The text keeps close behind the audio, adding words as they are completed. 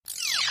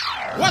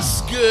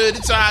What's good?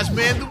 It's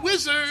Ozman the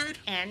Wizard.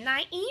 And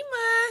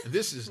Naima. And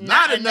this is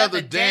Not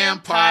Another Damn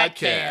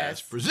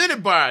Podcast.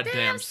 Presented by our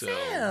damn self.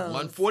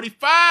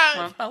 145.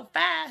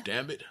 145.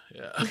 Damn it.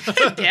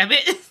 Yeah. Damn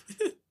it.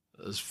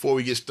 Before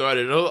we get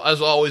started,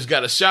 as always,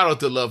 got a shout out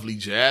to lovely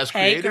Jazz,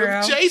 Hey, creator girl.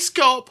 of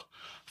J-Sculpt.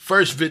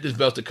 First fitness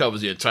belt that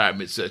covers the entire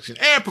midsection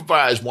and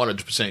provides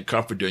 100%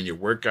 comfort during your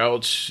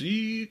workouts.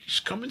 She's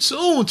coming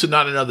soon to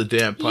Not Another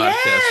Damn Podcast.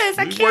 Yes,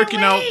 I We're can't working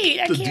out wait.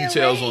 I the can't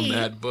details on wait.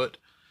 that, but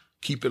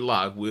keep it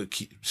locked.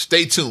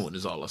 Stay tuned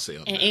is all I say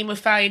on And that. Ema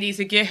finally needs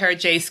to get her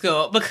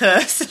J-Sculpt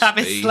because I've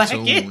been Stay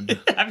slacking. tuned.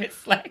 I've been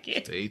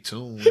slacking. Stay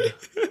tuned.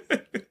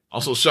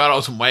 Also, shout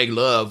out to Mike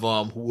Love,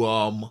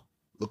 who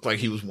looked like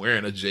he was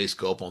wearing a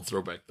J-Sculpt on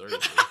Throwback Thursday.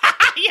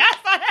 Yeah, I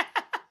saw that.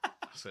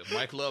 I said,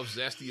 Mike Love's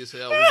zesty as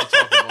hell. We can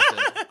talk about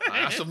that.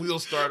 That's something we'll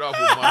start off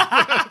with Mike.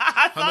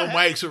 I know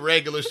Mike's a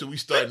regular, so we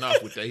starting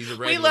off with that. He's a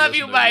regular. We love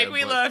you, listener, Mike. yeah,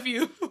 we love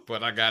you.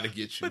 But I got to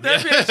get you. Put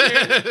that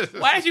picture.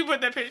 Why did you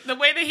put that picture? The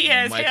way that he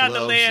has Mike hair on the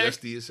Love's lid.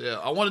 zesty as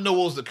hell. I want to know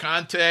what was the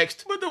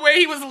context. But the way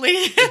he was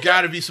leaning. There's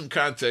got to be some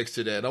context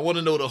to that. I want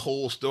to know the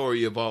whole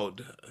story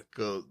about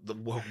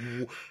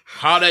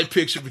how that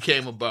picture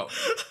became about.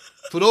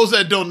 For those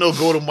that don't know,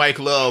 go to Mike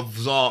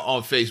Love's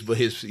on Facebook.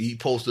 He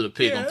posted a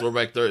pic on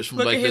Throwback Thursday from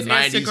Look like at the his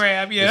 90s.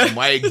 Instagram, yeah. It's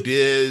Mike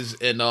Diz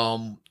and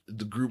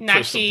the group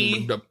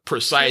Naki. the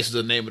Precise is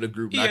the name of the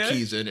group. Yeah.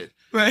 Naki's in it.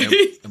 Right.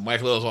 And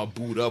Mike Love's all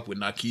booed up with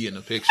Naki in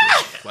the picture.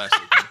 Classic.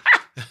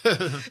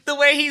 The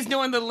way he's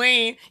doing the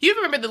lean. You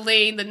remember the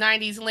lean, the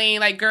 90s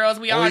lean, like girls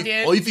we all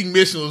did? Only thing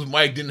missing was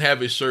Mike didn't have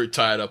his shirt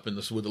tied up with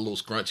a little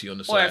scrunchie on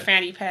the Or side. a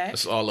fanny pack.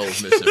 That's all I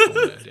was missing from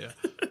that, yeah.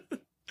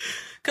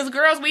 Because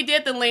girls, we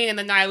did the lean in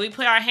the night. We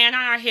put our hand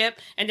on our hip,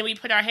 and then we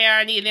put our hair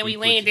on it, and then we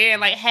leaned in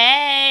like,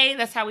 hey,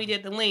 that's how we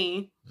did the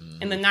lean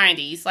in the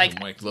 90s. Like,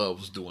 Mike Love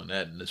was doing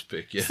that in this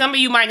pic, yeah. some of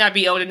you might not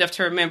be old enough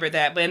to remember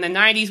that, but in the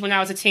 90s when I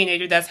was a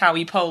teenager, that's how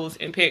we posed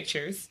in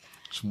pictures.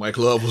 So Mike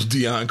Love was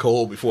Deion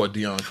Cole before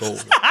Deion Cole.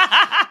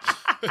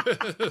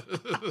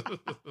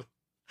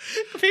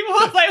 People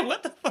were like,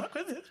 what the fuck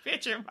was this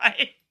picture,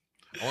 Mike?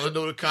 I want to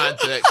know the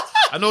context.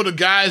 I know the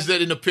guys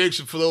that in the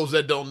picture, for those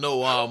that don't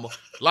know, a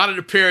lot of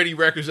the parody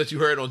records that you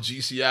heard on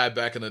GCI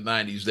back in the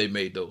 90s, they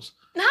made those.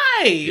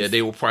 Nice. Yeah,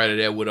 they were part of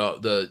that with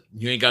the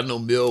You Ain't Got No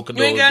Milk. And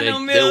You Ain't Got they, No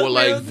they Milk, were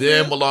like Milk,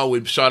 them Milk. along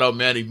with shout out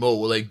Manny Moe,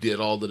 where they did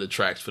all of the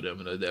tracks for them.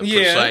 And that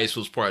Yeah. Precise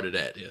was part of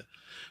that, yeah.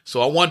 So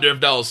I wonder if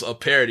that was a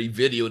parody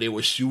video they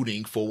were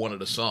shooting for one of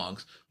the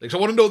songs. Like, so I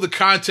want to know the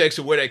context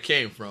of where that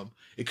came from.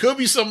 It could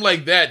be something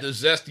like that, the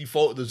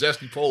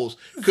zesty pose.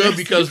 Could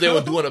because they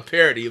were doing a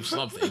parody of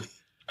something.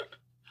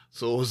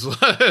 So it was,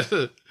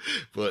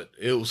 but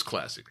it was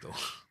classic though.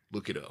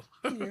 Look it up.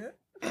 Yeah.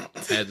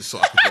 Had to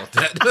talk about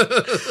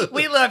that.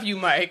 We love you,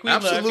 Mike. We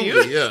Absolutely,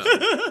 love you. yeah.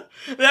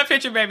 That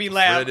picture made me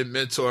laugh. Friend and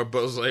mentor, but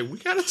I was like, we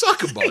gotta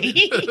talk about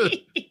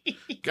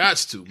it.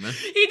 Gots to, man.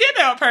 He did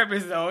that on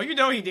purpose, though. You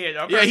know he did it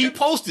on purpose. Yeah, he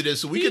posted it,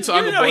 so we can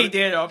talk you about know it. he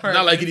did it on purpose.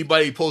 Not like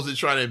anybody posted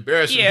trying to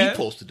embarrass him. Yeah. He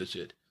posted the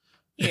shit.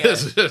 Yeah.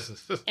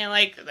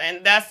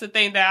 And that's the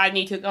thing that I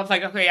need to. I was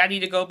like, okay, I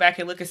need to go back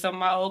and look at some of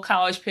my old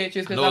college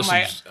pictures because I'm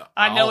like,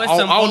 I know it's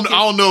some. I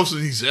don't know if it's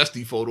these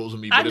zesty photos of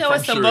me. But I know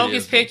it's some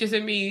bogus pictures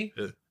of me.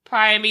 Yeah.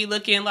 Probably me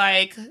looking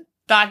like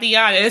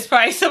Tatiana. It's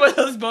probably some of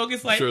those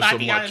bogus like Tatiana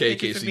some of my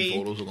pictures of me. KKC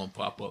photos are gonna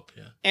pop up.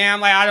 Yeah. And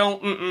I'm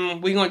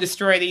like, we're gonna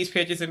destroy these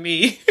pictures of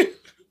me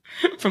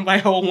from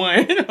like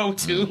 01,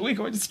 02. We're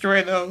gonna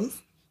destroy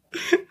those.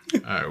 All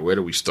right, where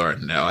do we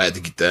start now? I had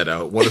to get that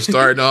out. Want to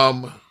start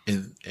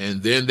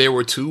and then there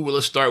were two. Well,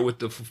 let's start with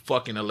the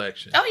fucking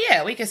election. Oh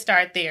yeah, we can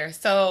start there.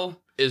 So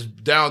it's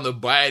down to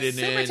Biden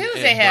Super and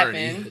Tuesday Bernie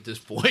happened at this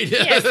point.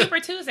 Yeah, Super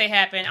Tuesday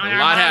happened on our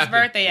mom's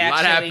birthday.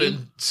 Actually, a lot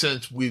happened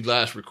since we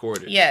last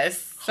recorded.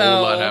 Yes, a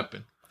whole lot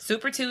happened.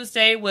 Super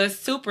Tuesday was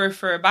super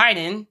for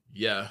Biden.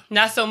 Yeah,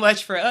 not so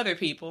much for other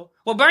people.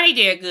 Well, Bernie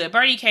did good.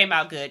 Bernie came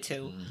out good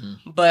too.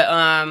 Mm-hmm.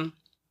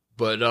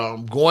 But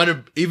going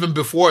to, even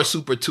before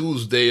Super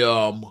Tuesday,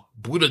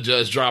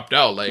 Buttigieg dropped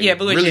out. Like, yeah,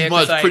 Buttigieg really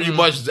much, like, pretty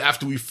much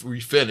after we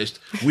finished.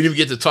 We didn't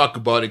get to talk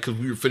about it because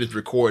we were finished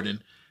recording.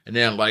 And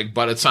then, like,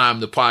 by the time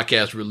the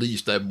podcast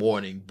released that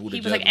morning, Buttigieg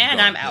he was like,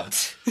 and I'm out.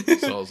 So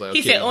I was like,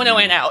 he said, Uno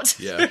and out.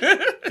 Yeah,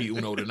 he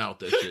Uno'd and out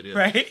that shit. Yeah.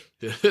 Right.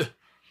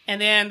 And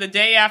then the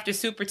day after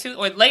Super Tuesday,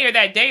 or later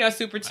that day of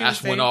Super Tuesday,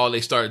 that's when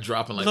they started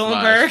dropping like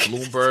Bloomberg.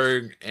 Flies.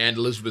 Bloomberg and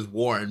Elizabeth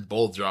Warren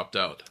both dropped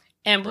out.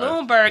 And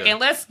Bloomberg, and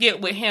let's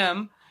get with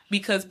him,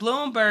 because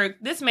Bloomberg,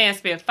 this man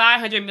spent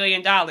 $500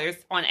 million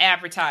on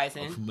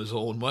advertising. From his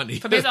own money.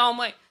 From his own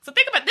money. So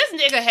think about, this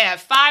nigga had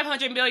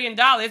 $500 million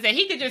that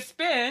he could just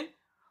spend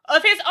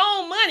of his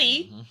own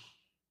money. Mm-hmm.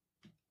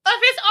 Of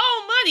his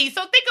own money.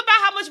 So think about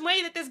how much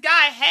money that this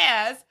guy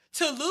has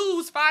to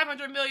lose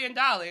 $500 million.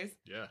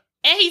 Yeah.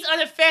 And he's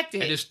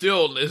unaffected. And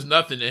it's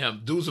nothing to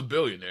him. Dude's a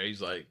billionaire.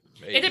 He's like,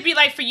 hey. It'd be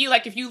like for you,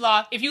 like if you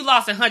lost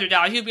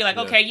 $100, you'd be like,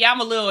 okay, yeah, I'm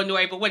a little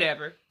annoyed, but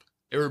whatever.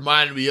 It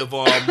reminded me of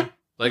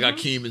Like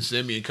Akeem and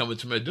Simeon coming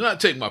to me, do not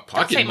take my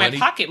pocket take money.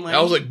 my pocket money.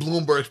 That was like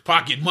Bloomberg's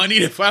pocket money.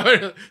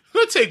 Do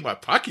not take my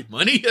pocket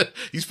money.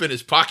 He spent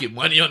his pocket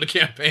money on the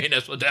campaign.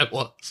 That's what that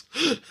was.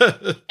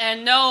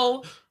 And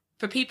no,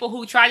 for people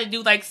who try to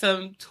do like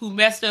who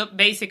messed up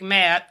basic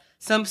math,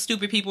 some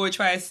stupid people would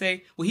try to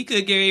say, well, he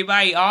could give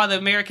everybody, all the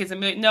Americans, $1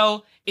 million.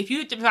 No, if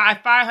you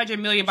divide 500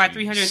 million by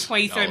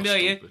 327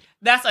 million, stupid.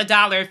 that's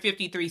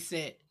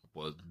 $1.53.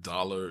 Was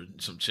 $1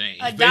 and some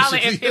change.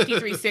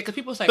 $1.53. Because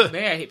people was like,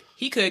 man,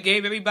 he could have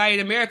gave everybody in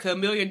America $1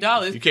 million.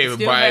 You can't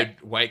even buy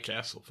a White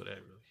Castle for that,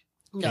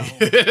 really. No.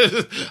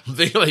 I'm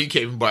thinking like you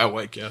can't even buy a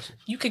White Castle.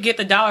 You could get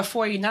the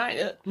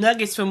 $1.49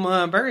 nuggets from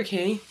Burger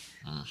King,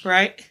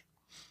 right?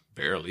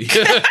 Barely.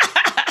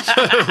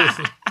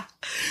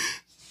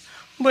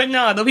 But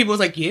no, those people was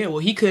like, yeah, well,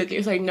 he could.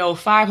 It's like, no,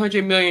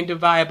 500 million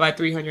divided by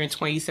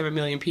 327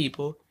 million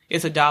people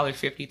is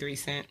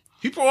 $1.53.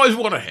 People always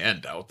want a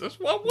handout. That's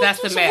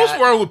the math. What's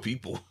wrong with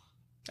people?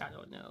 I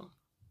don't know.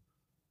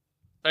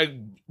 Like,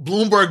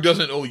 Bloomberg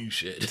doesn't owe you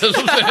shit. That's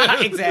what I'm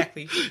saying.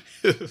 Exactly.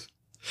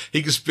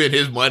 He can spend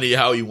his money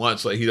how he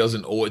wants. Like, he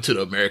doesn't owe it to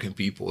the American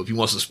people. If he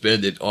wants to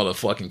spend it on a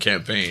fucking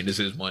campaign, it's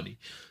his money.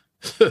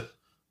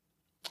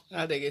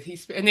 I think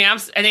and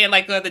then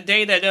like the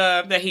day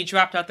that he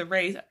dropped out the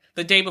race,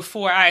 the day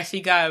before, I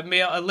actually got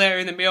a letter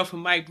in the mail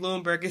from Mike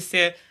Bloomberg. It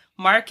said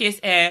Marcus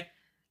and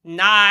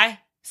Nye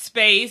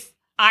space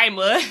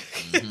Ima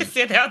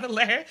sent out the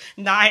letter.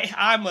 Nye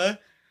Ima,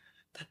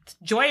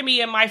 join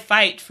me in my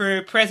fight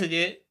for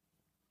president.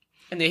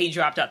 And then he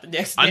dropped out the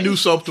next day. I knew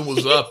something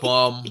was up.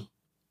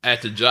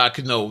 At the job,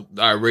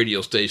 our radio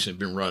station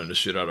been running the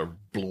shit out of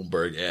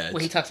Bloomberg ads.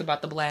 Where he talks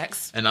about the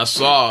blacks. And I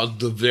saw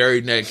the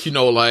very next,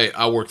 like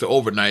I work the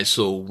overnight,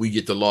 so we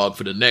get the log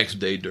for the next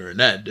day during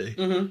that day.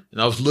 Mm-hmm.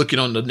 And I was looking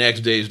on the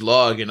next day's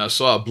log, and I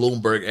saw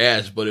Bloomberg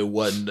ads, but it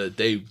wasn't that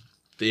they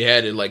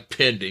had it like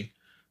pending.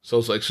 So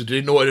it's like, so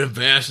they know in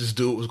advance this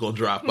dude was gonna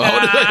drop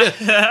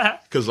out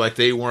because like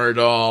they weren't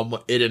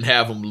it didn't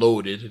have them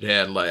loaded. It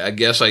had like, I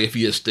guess like if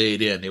he had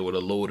stayed in, they would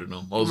have loaded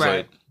them. I was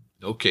like,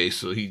 okay,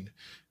 so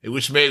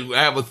which made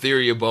I have a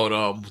theory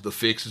about the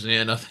fixes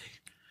in. I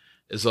think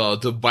it's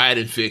the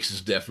Biden fix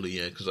is definitely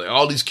in because like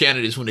all these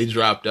candidates when they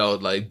dropped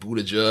out like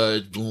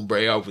Buttigieg,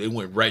 Bloomberg, it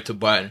went right to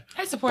Biden.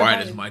 I support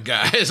Biden's my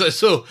guy. It's like,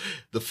 so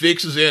the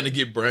fix is in to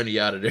get Bernie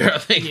out of there. I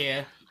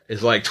think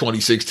it's like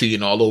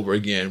 2016 all over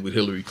again with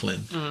Hillary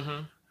Clinton.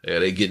 Mm-hmm. Yeah,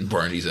 they getting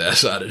Bernie's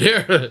ass out of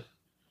there.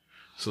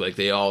 So like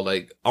they all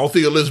like I don't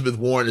think Elizabeth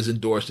Warren has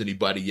endorsed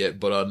anybody yet,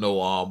 but I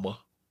know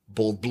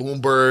both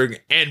Bloomberg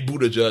and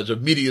Buttigieg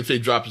immediately if they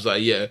drop is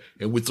like, yeah,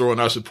 and we're throwing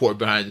our support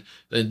behind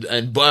it.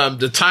 And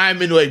the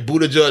timing like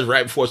Buttigieg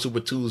right before Super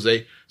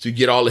Tuesday, so you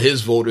get all of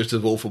his voters to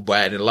vote for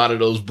Biden. And a lot of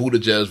those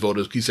Buttigieg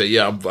voters, he say,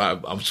 yeah,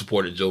 I'm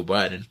supporting Joe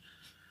Biden.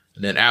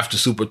 And then after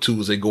Super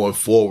Tuesday going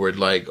forward,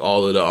 like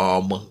all of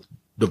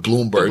the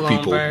Bloomberg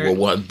people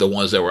were the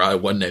ones that were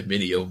wasn't that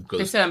many of them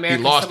because he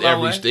lost Samoan.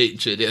 Every state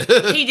and shit. Yeah.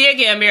 He did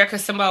get America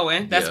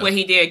Samoan. That's what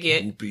he did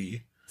get.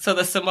 Whoopee. So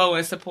the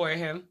Samoans support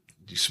him.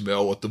 You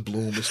smell what the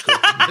bloom is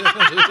cooking.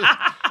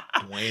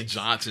 Dwayne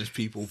Johnson's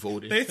people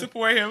voted. They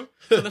support him.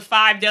 So the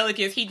 5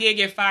 delegates, he did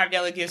get 5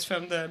 delegates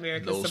from the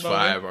American Samoan. Those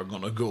 5 are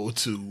going to go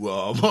to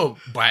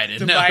Biden.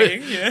 To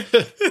Biden, yeah.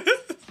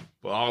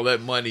 For all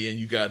that money and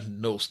you got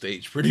no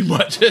states pretty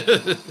much.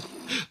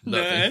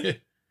 Nothing.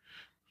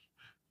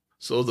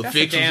 So the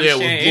fix was there.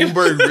 Was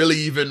Bloomberg really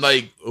even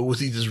like, or was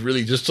he just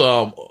really just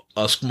a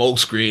smoke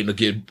screen to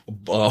get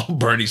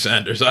Bernie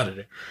Sanders out of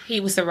there? He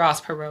was the Ross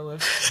Perot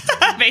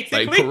of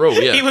basically. Like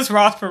Perot, yeah. He was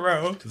Ross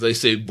Perot. Because they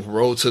say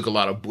Perot took a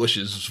lot of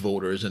Bush's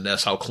voters, and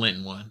that's how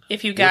Clinton won.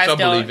 If you guys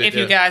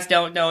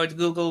don't know,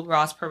 Google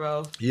Ross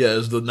Perot. Yeah,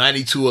 it's the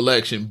 '92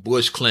 election,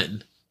 Bush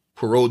Clinton.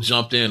 Perot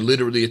jumped in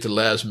literally at the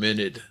last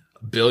minute.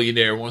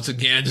 Billionaire once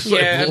again, just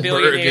like Bloomberg.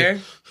 Billionaire.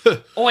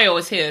 Oil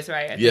is his,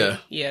 right? Yeah.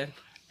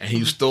 And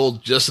he stole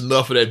just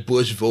enough of that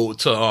Bush vote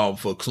to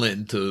for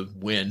Clinton to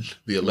win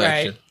the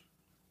election. Right.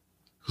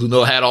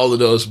 Who had all of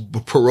those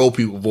Perot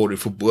people voted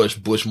for Bush.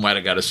 Bush might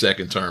have got a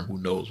second term. Who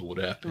knows what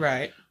happened?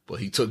 Right. But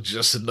he took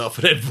just enough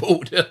of that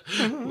vote.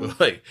 Mm-hmm.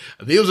 Like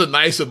I think it was a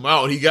nice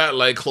amount. He got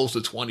like close to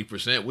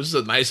 20%, which is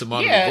a nice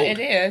amount of the vote. Yeah, it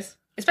is.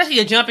 Especially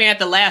to jump in at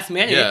the last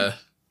minute. Yeah.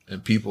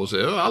 And people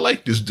say, "Oh, I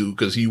like this dude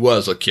because he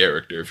was a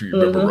character." If you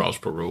remember Ross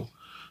Perot.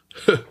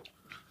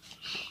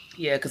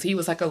 Yeah, because he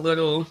was like a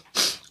little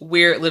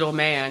weird little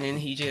man, and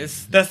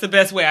that's the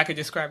best way I could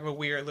describe him, a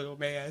weird little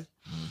man.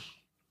 Mm.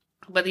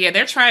 But yeah,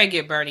 they're trying to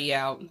get Bernie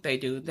out. They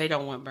do. They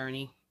don't want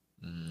Bernie.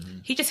 Mm-hmm.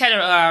 He just had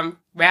a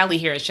rally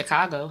here in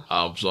Chicago.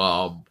 I was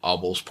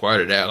almost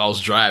part of that. I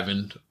was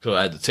driving because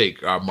I had to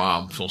take our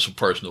mom from some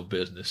personal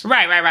business.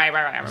 Right. I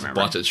remember. A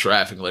bunch of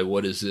traffic. Like,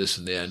 what is this?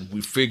 And then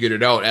we figured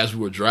it out as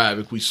we were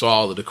driving. We saw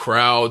all of the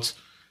crowds.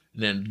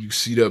 And then you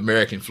see the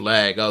American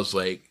flag. I was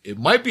like, it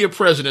might be a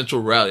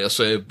presidential rally. I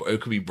said it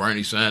could be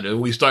Bernie Sanders.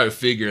 We started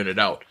figuring it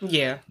out.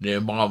 Yeah. And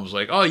then Mom was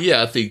like, oh,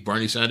 yeah, I think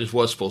Bernie Sanders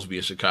was supposed to be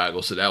in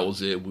Chicago. So that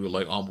was it. We were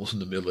like almost in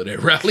the middle of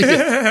that rally.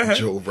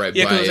 Drove right by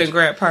it was in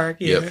Grant Park.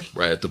 Yeah. Yep,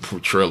 right at the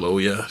Petrillo.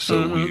 Yeah.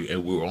 So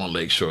we were on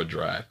Lakeshore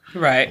Drive.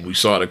 Right. And we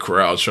saw the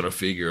crowds trying to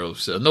figure out.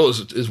 So, no,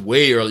 it's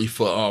way early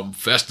for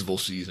festival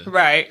season.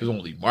 Right. It's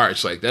only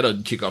March. Like, that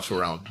doesn't kick off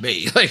around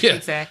May. Like, yeah,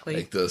 exactly.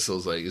 Like this. So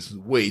it's like, it's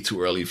way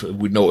too early.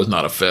 We know it's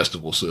not a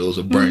festival. So it was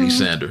a Bernie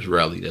Sanders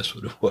rally. That's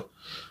what it was.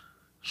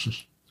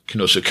 You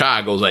know,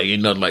 Chicago's like,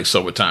 ain't nothing like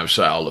summertime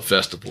style of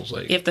festivals.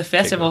 Like, if the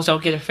festivals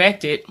don't get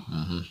affected.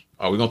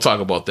 Are we going to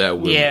talk about that?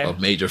 Where a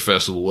major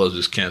festival was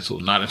just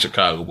canceled. Not in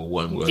Chicago, but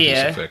one was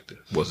just affected.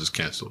 Was just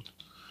canceled.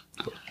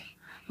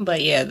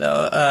 But yeah,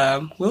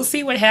 though, we'll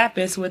see what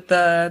happens with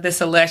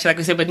this election. Like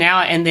I said, but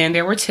now and then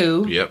there were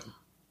two. Yep.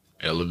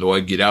 Illinois,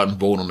 get out and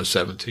vote on the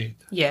 17th.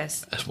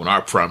 Yes. That's when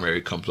our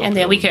primary comes up. And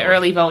then we can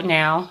early vote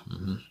now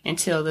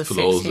until the 16th. For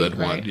those that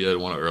want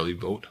to early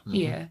vote.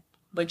 Yeah.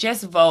 But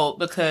just vote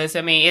because,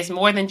 I mean, it's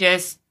more than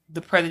just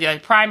the president.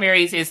 Like,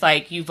 primaries is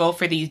like you vote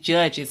for these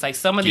judges. Like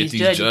some of these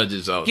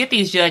judges out. Get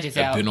these judges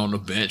out. They've been on the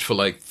bench for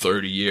like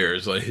 30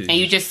 years. Like, and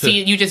you just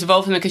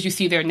vote for them because you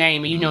see their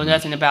name and you know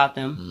nothing about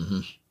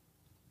them.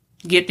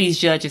 Get these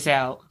judges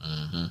out.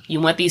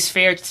 You want these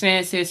fair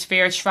sentences,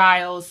 fair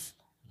trials.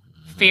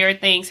 Fair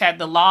things, have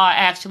the law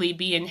actually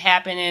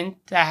happening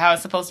to how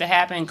it's supposed to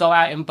happen, go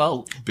out and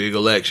vote. Big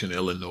election,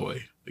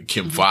 Illinois.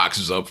 Kim Foxx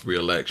is up for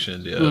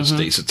re-election,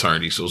 state's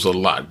attorney, so there's a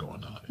lot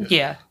going on.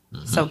 Yeah.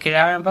 So get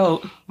out and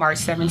vote, March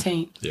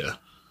 17th. Yeah.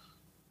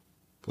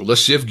 Well, let's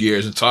shift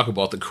gears and talk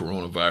about the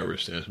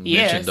coronavirus.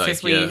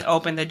 Since we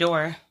opened the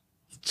door.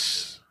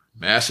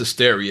 Mass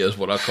hysteria is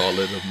what I call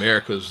it.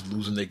 America's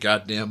losing their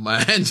goddamn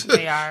minds.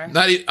 They are.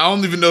 I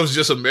don't even know if it's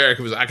just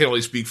America. Because I can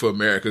only speak for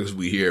America because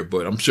we here.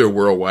 But I'm sure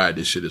worldwide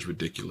this shit is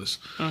ridiculous.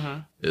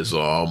 Have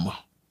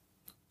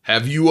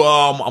you,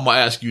 I'm going to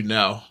ask you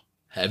now.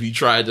 Have you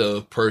tried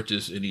to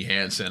purchase any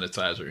hand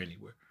sanitizer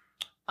anywhere?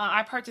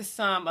 I purchased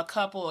some a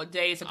couple of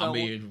days ago. I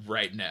mean,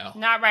 right now.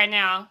 Not right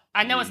now.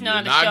 I know it's none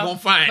on the shelf. You're not going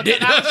to find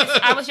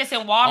it. I was just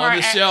in Walmart. On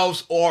the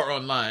shelves or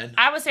online.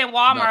 I was in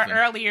Walmart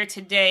earlier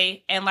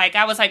today, and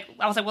I was like,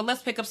 well,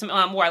 let's pick up some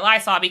more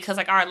Lysol because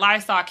our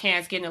Lysol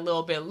can's getting a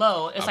little bit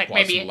low. It's I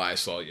bought some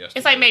Lysol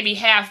yesterday. It's maybe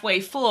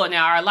halfway full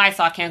now. Our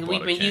Lysol cans,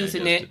 we've been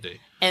using yesterday. It.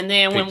 And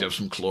then picked up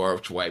some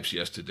Clorox wipes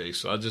yesterday,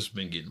 so I've just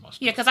been getting my stuff.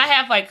 Yeah, because I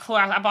have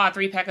Clorox. I bought a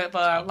 3-pack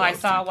of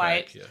Lysol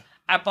wipes. Yeah.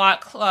 I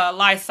bought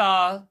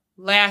Lysol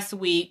last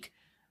week,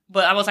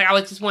 but I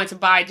just wanted to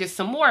buy just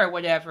some more or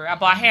whatever. I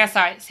bought hand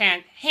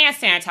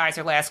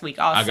sanitizer last week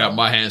also. I got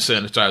my hand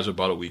sanitizer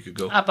about a week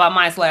ago. I bought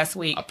mine last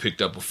week. I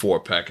picked up a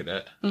 4-pack of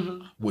that,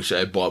 which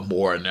I bought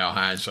more and now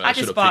hindsight. I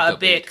just bought a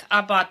big. I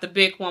bought the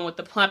big one with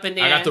the pump in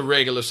there. I got the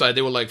regular size.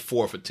 They were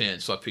 4 for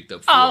 $10, so I picked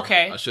up 4. Oh,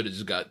 okay. I should have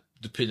just got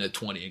the pin at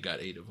 20 and got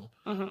 8 of them.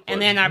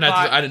 And then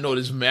I didn't know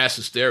this mass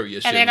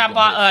hysteria shit. And then I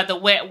bought the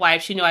wet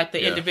wipes,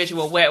 the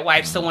individual wet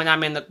wipes. So when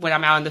I'm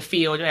out in the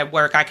field at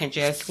work, I can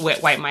just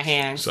wet wipe my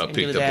hands. So I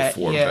picked up a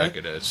 4-pack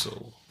of that.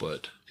 So,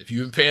 but if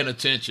you've been paying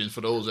attention, for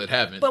those that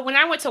haven't. But when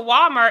I went to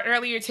Walmart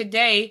earlier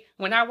today,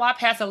 when I walked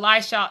past the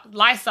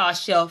Lysol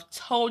shelf,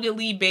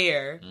 totally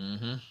bare.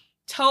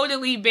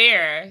 Totally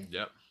bare.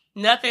 Yep.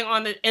 Nothing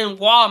in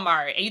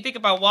Walmart. And you think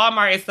about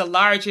Walmart, it's the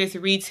largest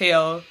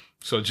retail.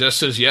 So just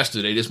since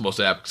yesterday, this must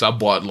have happened because I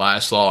bought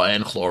Lysol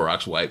and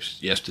Clorox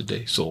wipes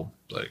yesterday. So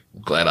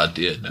I'm glad I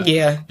did. Now.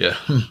 Yeah. Yeah.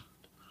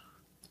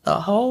 A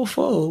whole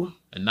fool.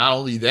 And not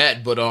only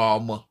that, but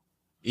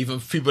even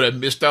people that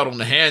missed out on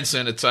the hand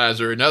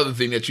sanitizer, another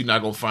thing that you're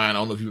not gonna find,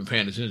 I don't know if you've been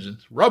paying attention,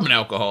 rubbing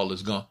alcohol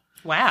is gone.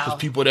 Wow. Because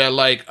people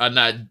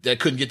that that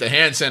couldn't get the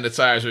hand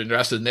sanitizer and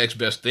that's the next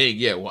best thing.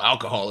 Yeah, well,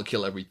 alcohol will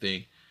kill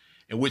everything.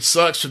 And which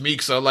sucks for me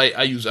because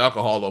I use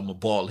alcohol on my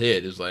bald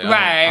head. It's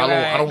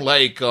I don't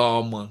like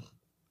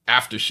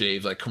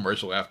aftershaves,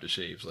 commercial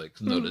aftershaves,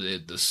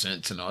 the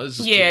scents and all. This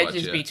is too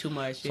much, be too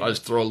much. So I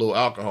just throw a little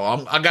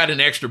alcohol. I got an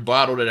extra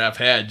bottle that I've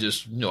had.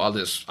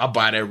 I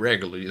buy that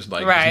regularly. It's it's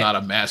not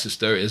a mass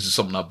hysteria. It's just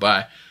something I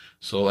buy.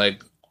 So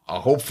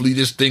hopefully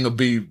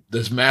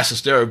this mass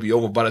hysteria will be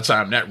over by the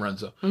time that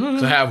runs up. So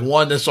I have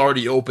one that's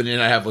already open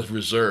and I have a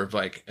reserve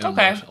on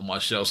my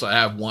shelf. So I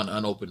have one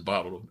unopened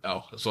bottle of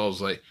alcohol. So I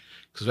was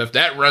because if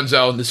that runs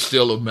out and it's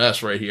still a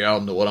mess right here, I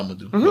don't know what I'm going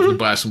to do. I'm going to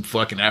buy some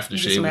fucking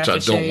aftershave, which I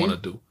don't want to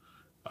do.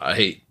 I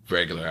hate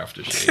regular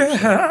aftershave. So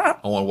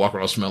I want to walk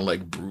around smelling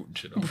like Brute and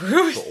shit.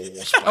 Brute?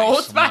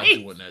 Old Spice. I'm not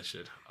doing that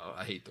shit.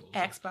 I hate those.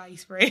 Axe body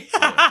spray.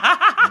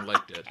 I don't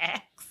like that.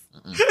 Axe.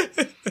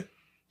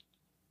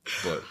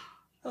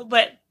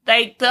 But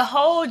the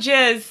whole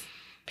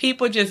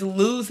people just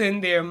losing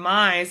their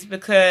minds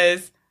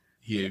because...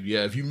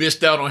 Yeah. If you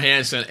missed out on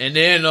hand sanitizer, and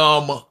then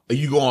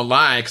you go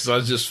online because I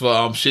was just for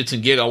shits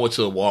and gigs. I went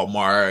to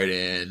Walmart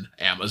and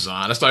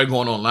Amazon. I started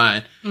going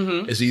online.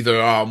 It's either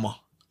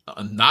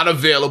not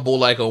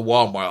available on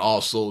Walmart,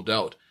 all sold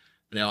out.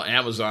 Now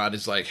Amazon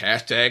is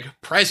hashtag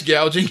price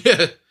gouging.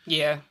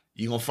 Yeah.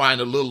 You're going to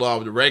find a little,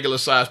 the regular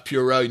size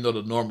Purell, you know,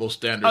 the normal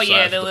standard size. Oh,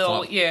 yeah, the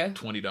little, yeah.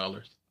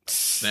 $20.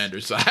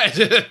 Standard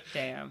size.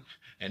 Damn.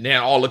 And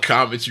then all the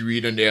comments you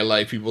read in there,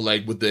 like, people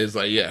like, with this,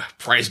 like, yeah,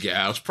 price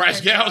gals.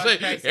 Like,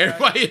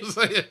 everybody is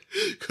like,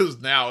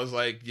 because now it's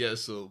like, yeah,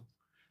 so,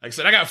 like I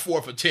said, I got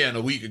 4 for $10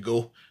 a week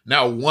ago.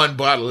 Now one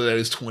bottle of that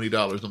is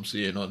 $20 I'm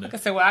seeing on there. Like I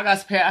said, well, I got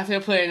some, I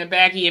still put it in the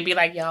baggie and be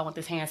like, y'all want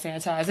this hand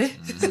sanitizer?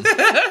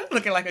 Mm-hmm.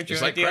 Looking like a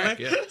drug like dealer. Crack,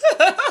 yeah.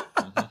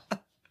 Mm-hmm.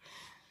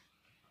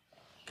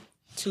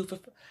 2 for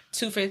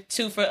 20,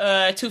 2 for 20,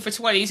 mm-hmm. 2 for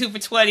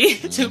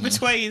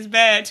 20 is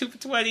bad, 2 for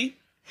 20.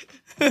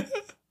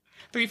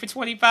 3 for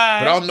 25. But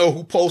I don't know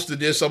who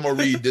posted this. I'm gonna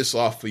read this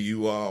off for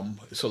you.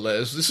 So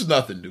this is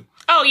nothing new.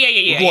 Oh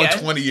yeah. We're going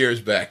 20 years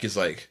back. It's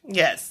like,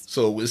 yes.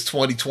 So it's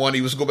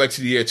 2020. Let's go back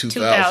to the year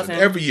 2000.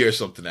 Every year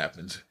something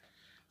happens.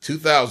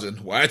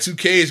 2000,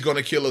 Y2K is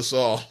gonna kill us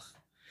all.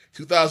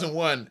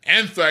 2001,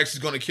 anthrax is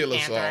gonna kill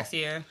us all. Anthrax,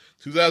 yeah.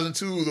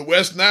 2002, the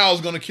West Nile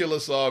is gonna kill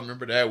us all.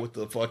 Remember that with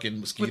the fucking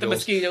mosquitoes. With the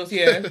mosquitoes,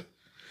 yeah.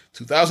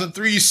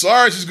 2003,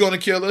 SARS is gonna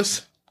kill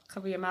us.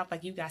 Cover your mouth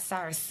like you got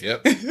SARS.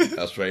 Yep.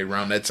 That's right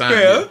around that time.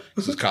 Yeah.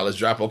 Since College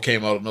Dropout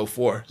came out in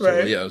 04. So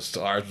right. yeah,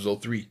 SARS was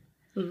 03.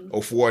 Mm-hmm.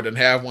 04 didn't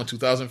have one.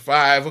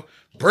 2005,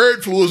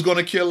 bird flu is going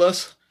to kill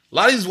us. A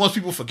lot of these ones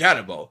people forgot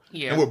about.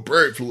 Yeah. And what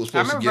bird flu was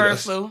supposed to get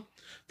us. Flu.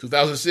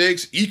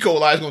 2006, E.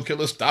 coli is going to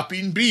kill us. Stop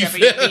eating beef.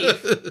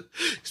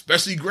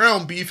 Especially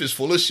ground beef is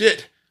full of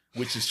shit.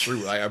 Which is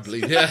true, I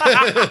believe.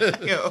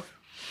 Yeah.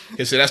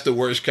 He said that's the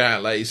worst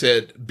kind. Like he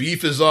said,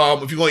 beef is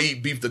if you're gonna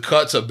eat beef, the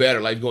cuts are better.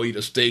 Like go eat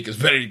a steak, it's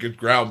better to get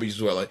ground beef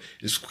as well. Like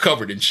it's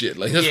covered in shit.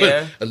 Like that's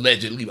what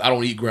allegedly. I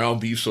don't eat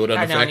ground beef, so it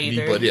doesn't affect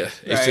me. But yeah,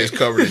 it says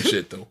covered in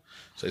shit though.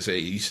 So they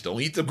say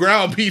don't eat the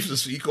ground beef. The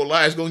E.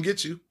 coli is gonna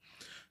get you.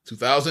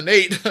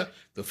 2008,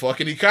 the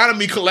fucking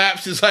economy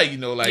collapses. Like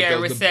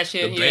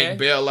recession, the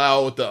bank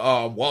bailout, the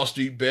Wall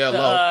Street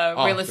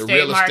bailout, the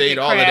real estate,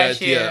 all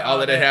crash, of that.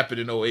 All of that happened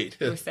in 08.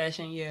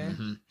 Recession, yeah.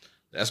 Mm-hmm.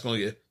 That's going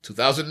to get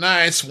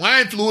 2009.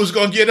 Swine flu is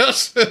going to get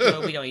us.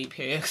 Well, we don't eat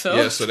pigs, so.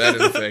 Yeah, so that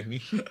didn't affect me.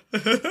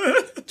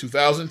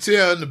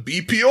 2010, the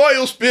BP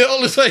oil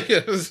spill. It's like,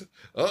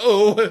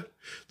 the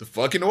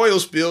fucking oil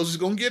spills is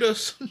going to get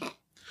us.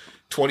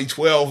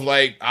 2012,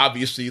 like,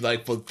 obviously,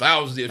 like, for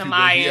thousands of people.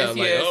 Mayans,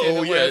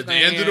 the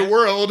end of the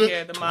world.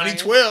 Yeah, the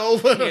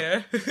 2012.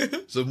 Yeah.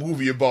 It's a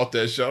movie about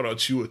that. Shout out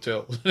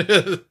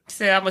Chiwetel.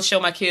 Say, I'm going to show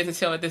my kids and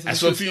tell them this is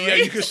so true story. Yeah,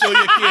 you can show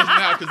your kids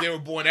now because they were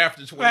born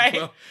after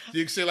 2012. Right.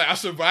 You can say, like, I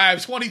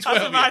survived 2012.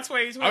 I survived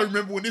 2012. I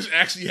remember when this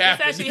actually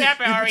happened. This actually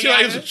happened already.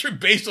 It was a trip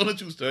based on a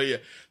true story, yeah.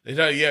 They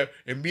tell you, yeah,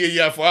 and me and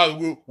your father,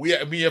 me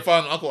and your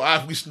father and Uncle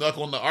Oz, we snuck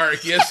on the ark,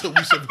 so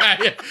we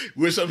survived. Yeah.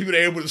 We were some people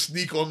that were able to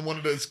sneak on one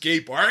of the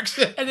escape arcs.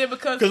 And then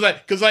because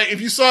if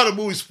you saw the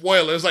movie,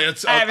 spoiler, it's like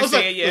I haven't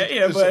seen it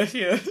yet, but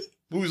yeah.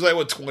 Movie's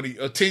like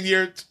 10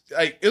 years,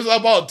 like it was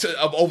about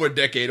over a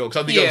decade old.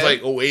 Cause I think it was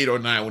like 08 or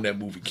 09 when that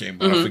movie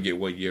came out. Mm-hmm. I forget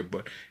what year,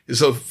 but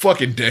it's a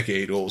fucking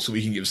decade old, so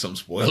we can give some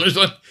spoilers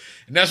on.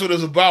 And that's what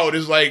it's about.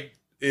 It's like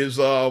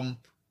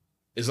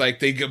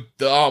they get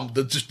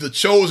the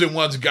chosen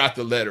ones got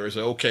the letter. It's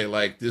like, okay,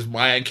 like this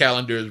Mayan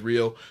calendar is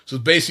real. So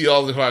basically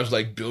all the cars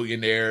like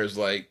billionaires,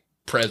 like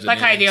presidents. Like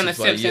how you do on The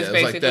Simpsons,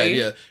 basically. Like that,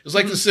 yeah. It's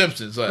like The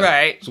Simpsons. Like,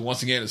 right. So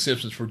once again, The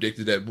Simpsons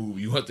predicted that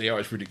movie. They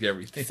always predict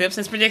everything.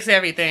 Simpsons predicts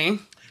everything.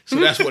 So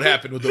that's what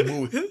happened with the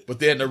movie. But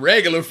then the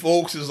regular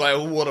folks is like,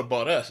 well, what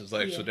about us? It's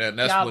like, so then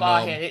that's y'all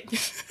when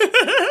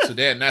so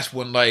then that's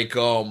when like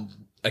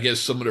I guess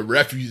some of the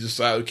refugees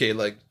decide, okay,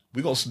 like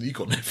we're gonna sneak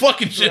on that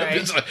fucking ship. Right.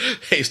 It's like,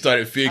 they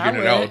started figuring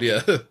it out,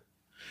 yeah.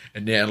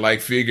 And then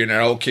like figuring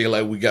out, okay,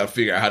 like we gotta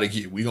figure out how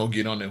to we gonna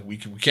get on that. We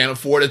can't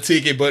afford a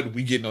ticket, but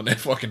we getting on that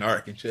fucking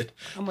ark and shit.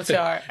 How much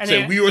are?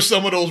 So we were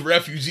some of those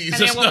refugees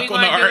that snuck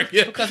on the ark.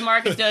 Yeah. Because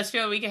Marcus does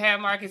feel we can have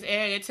Marcus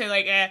edit to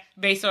like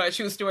based on a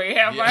true story.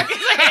 Have Marcus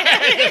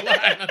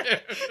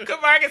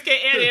because Marcus can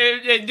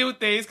edit and do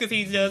things because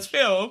he does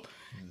film.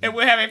 And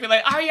we'll have it be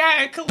like, oh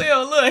yeah, and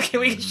Khalil, look,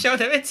 and we can show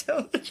them and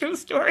tell the true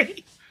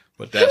story.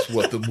 But that's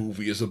what the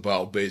movie is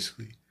about,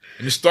 basically.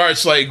 And it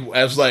starts like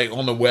as like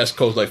on the West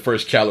Coast, like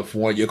first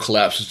California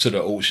collapses to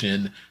the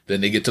ocean.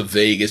 Then they get to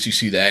Vegas. You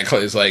see that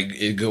it's like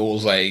it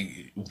goes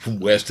like from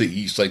west to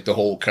east, like the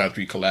whole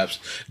country collapsed.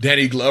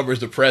 Danny Glover is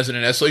the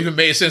president. That so even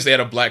made sense. They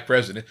had a black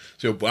president.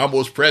 So Obama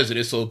was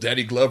president. So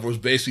Danny Glover was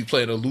basically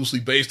playing a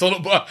loosely based on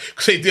Obama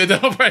because they did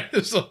that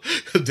right. So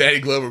Danny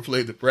Glover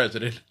played the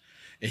president,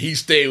 and he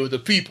stayed with the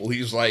people.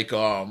 He's like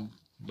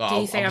did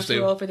he say I'm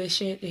too old for this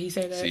shit? Did he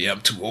say that? See,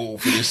 I'm too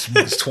old for this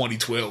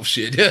 2012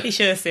 shit. He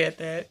should have said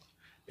that.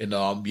 And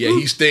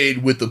he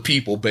stayed with the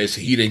people.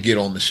 Basically, he didn't get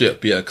on the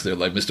ship. Yeah, because they're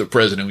like, Mr.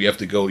 President, we have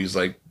to go. He's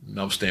like,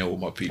 no, I'm staying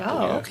with my people.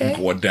 Oh, yeah, okay.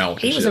 I'm going down.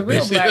 He was a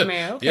real black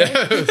man. Okay.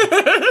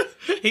 Yeah,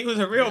 he was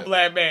a real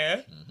black man.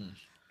 Mm-hmm.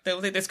 They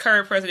would think this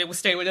current president would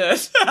stay with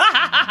us.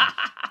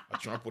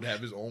 Trump would have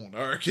his own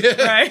arc. Yeah.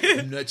 Right.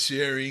 I'm not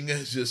sharing.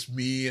 It's just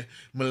me,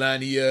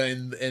 Melania,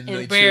 and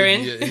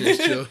Barron.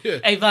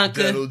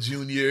 Ivanka. Donald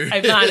Jr.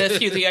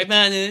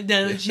 Ivana,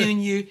 Donald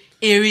Jr.,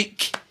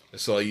 Eric.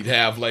 So you'd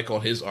have like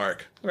on his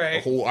arc. Right.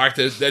 A whole arc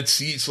that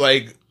seats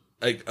like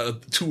like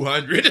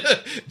 200,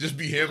 just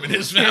be him and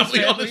his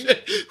family on the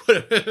shit.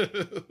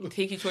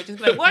 Tiki Torch is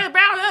like, what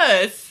about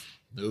us?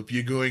 Nope,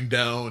 you're going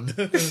down.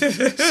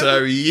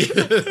 Sorry.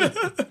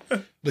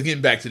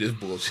 Looking back to this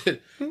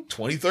bullshit.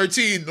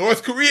 2013,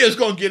 North Korea is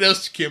going to get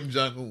us Kim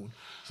Jong-un.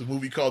 It's a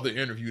movie called The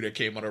Interview that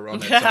came out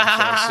around that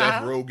time.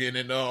 Seth Rogen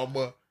and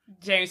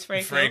James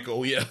Franco.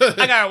 Franco, yeah.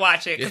 I got to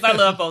watch it because I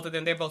love both of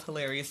them. They're both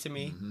hilarious to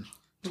me.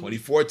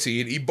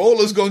 2014,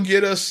 Ebola's going to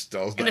get us.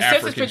 That was the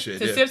African shit.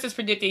 The Simpsons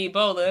predicted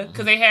Ebola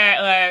because they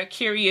had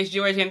Curious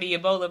George and the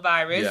Ebola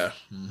virus. Yeah.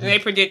 And they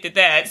predicted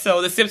that.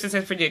 So the Simpsons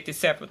has predicted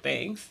several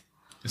things.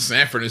 In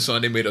Sanford and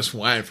Son, they made a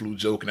swine flu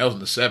joke, and that was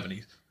in the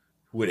 70s.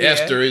 With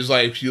Esther, it's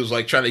like she was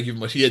like trying to give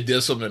him. He had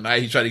did something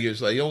tonight. He tried to give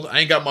us like, I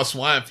ain't got my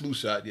swine flu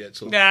shot yet.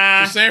 So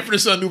Sanford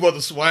and Son knew about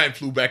the swine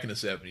flu back in the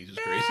 70s.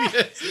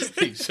 It's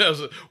crazy. He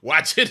says,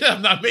 "Watch it.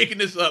 I'm not making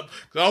this up."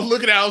 Because I was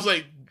looking at, I was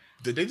like,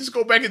 did they just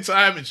go back in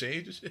time and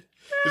change this shit?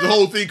 There's a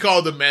whole thing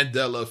called the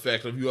Mandela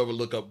effect. If you ever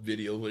look up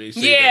videos where they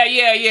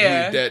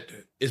say that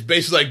it's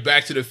basically like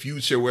Back to the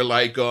Future, where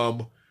like we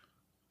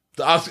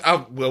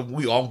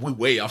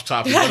way off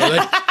topic.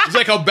 But it's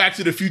like how Back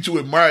to the Future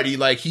with Marty,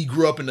 like he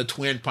grew up in the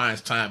Twin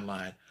Pines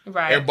timeline.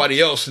 Right.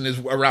 Everybody else in his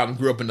around him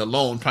grew up in the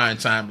Lone Pine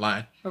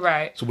timeline.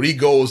 Right. So when he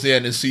goes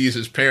in and sees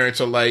his parents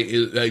are like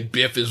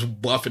Biff is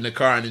buff in the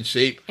car and in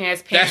shape, and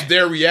his that's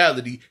their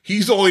reality.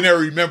 He's the only one that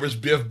remembers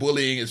Biff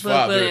bullying his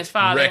father,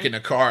 wrecking the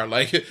car.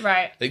 Like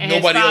right. Like and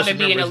nobody his else father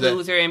being a that.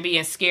 loser and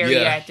being scary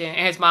acting,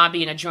 and his mom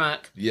being a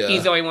drunk. Yeah.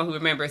 He's the only one who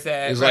remembers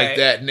that. It's like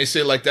that, and they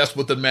say like that's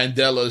what the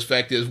Mandela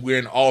effect is. We're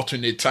in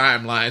alternate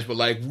timelines, but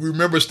like we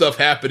remember stuff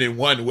happening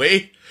one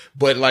way.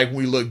 But like when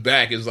we look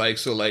back, it's like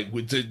so like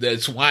with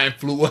that swine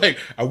flu, like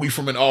are we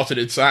from an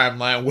alternate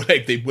timeline where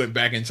like they went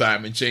back in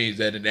time and changed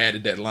that and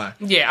added that line?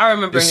 Yeah, I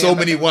remember. There's so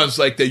many ones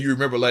like that you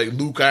remember. Like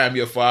Luke, I am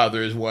your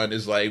father is one.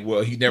 Is like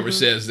well he never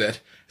says that.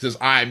 He says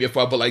I am your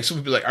father, but like some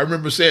people like I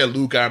remember saying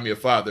Luke, I am your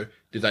father.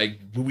 Did like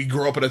when we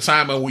grew up at a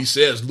time when we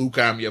says Luke,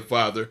 I am your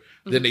father.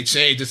 Then they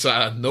changed it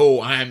to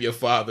no, I am your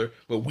father.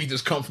 But we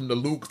just come from the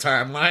Luke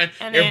timeline.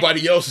 And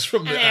everybody else is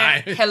from the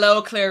I.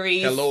 Hello,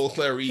 Clarice. Hello,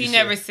 Clarice. He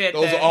never said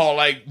those that. Those are all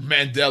like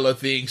Mandela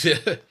things.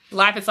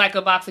 Life is like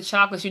a box of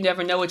chocolates. You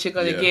never know what you're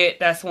going to get.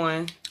 That's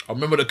one. I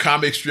remember the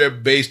comic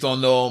strip based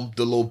on the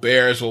little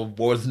bears, or what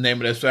was the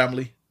name of that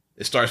family?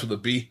 It starts with a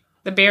B.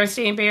 The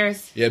Berenstain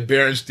Bears? Yeah,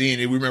 Berenstain.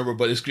 We remember,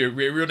 but his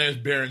real name is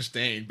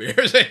Berenstain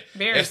Bears.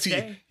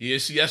 Berenstain. Yeah,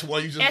 see, that's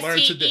one you just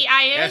learned today.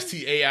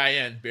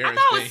 Stain. Berenstain. I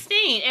thought it was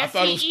Steen.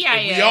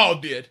 Stein. We all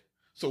did.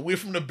 So we're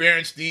from the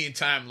Berenstain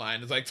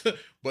timeline. It's like,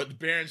 but the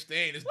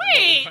Berenstain is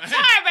Wait, time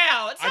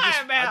out.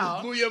 I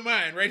just blew your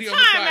mind right here on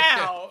the podcast.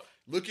 Time out.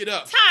 Look it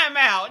up. Time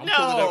out. I'm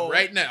pulling it up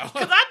right now.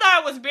 Because I thought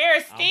it was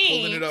Berenstain. I'm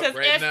pulling it up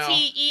right now.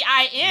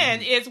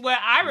 Stein is what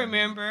I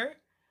remember.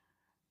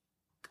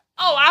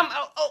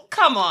 Oh,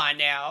 come on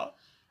now.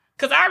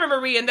 Because I remember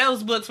reading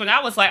those books when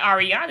I was like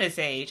Ariana's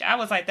age. I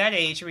was like that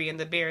age reading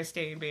the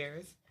Berenstain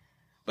Bears.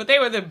 But they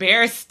were the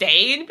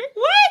Berenstain Bears?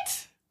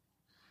 What?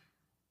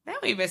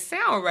 That don't even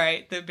sound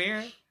right. The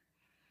Bear. Get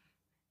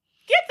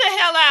the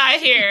hell out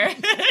of here.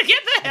 Get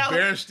the hell out.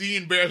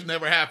 Berenstain Bears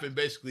never happened,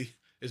 basically.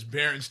 It's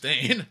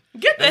Berenstain.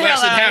 Get the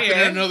hell out of here. Unless it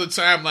happened in another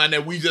timeline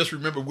that we just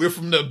remember. We're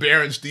from the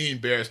Berenstain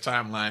Bears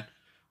timeline.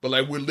 But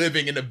like we're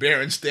living in the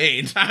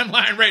Berenstain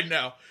timeline right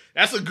now.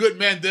 That's a good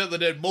Mandela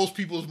that most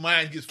people's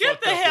mind gets fucked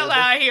up. Get the hell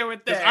out of here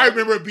with that. I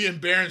remember it being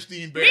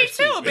Berenstain Bears.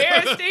 Me too,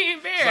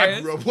 Berenstain Bears.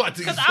 I grew up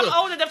watching. Because I'm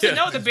old enough to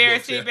know the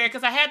Berenstain Bears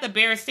because I had the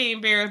Berenstain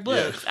Bears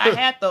books. I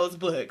had those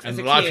books as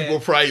a kid. A lot of people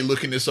are probably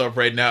looking this up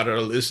right now that are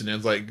listening.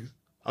 It's like,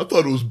 I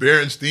thought it was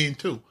Berenstain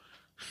too.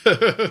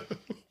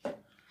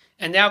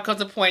 And now comes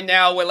a point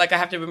now where like I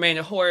have to remain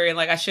a horror and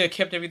like I should have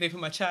kept everything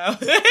from my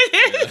childhood.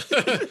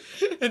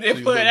 And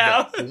then put it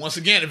out. But once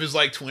again, if it's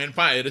like Twin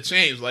Pine, it'll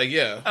change. Like,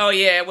 yeah. Oh,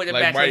 yeah. It would have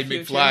like Marty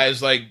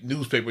McFly's like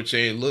newspaper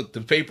chain. Look, the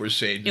paper's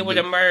changed. It would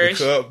have merged.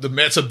 The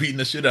Mets are beating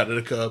the shit out of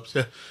the Cubs.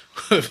 It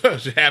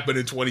happened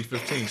in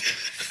 2015.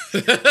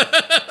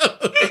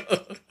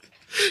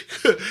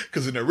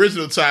 Because in the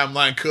original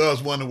timeline,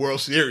 Cubs won the World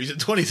Series in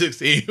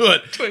 2016,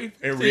 but in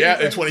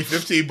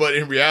 2015. But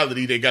in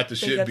reality, they got the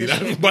shit beat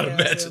out by the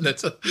Mets, and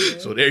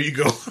so there you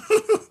go.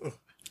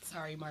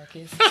 Sorry,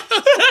 Marcus.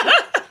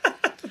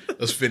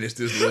 Let's finish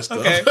this list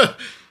up.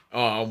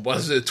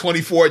 Was it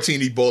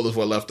 2014? Ebola's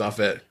what left off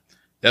at.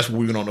 That's when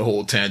we went on the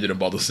whole tangent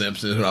about the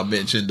Simpsons. And I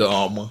mentioned the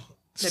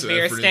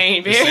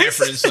Berenstain Bears,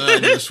 Sanford and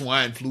Son, the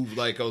swine flu.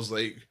 Like I was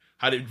like.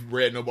 How did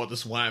Red know about the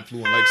swine flu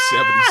in like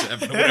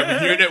 77 or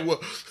whatever year that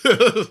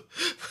was?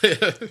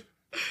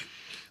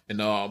 And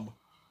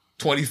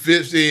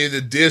 2015, the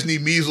Disney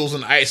measles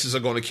and ISIS are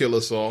going to kill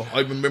us all.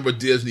 I remember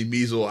Disney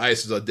measles,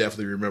 ISIS. I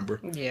definitely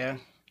remember. Yeah.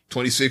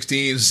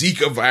 2016,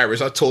 Zika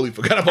virus. I totally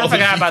forgot about the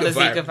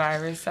Zika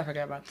virus. I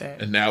forgot about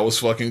that. And now it's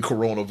fucking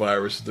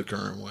coronavirus, the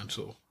current one.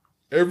 So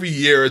every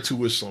year or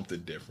two is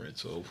something different.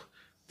 So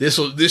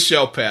this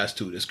shall pass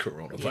too. This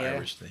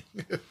coronavirus thing.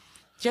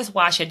 Just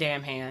wash your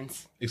damn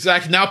hands.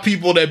 Exactly. Now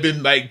people that have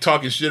been like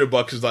talking shit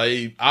about, because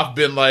like I've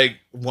been like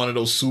one of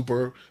those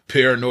super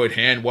paranoid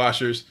hand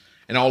washers,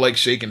 and I don't like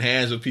shaking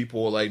hands with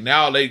people. Like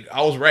now,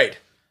 I was right.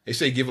 They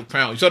say give a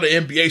pound. You saw the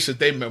NBA said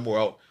they memo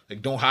out.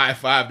 Like, don't high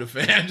five the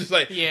fan. Just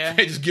like,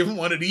 just give them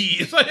one of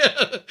these.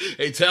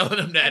 They telling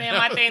them that. And then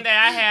my thing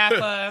that I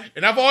have,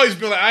 and I've always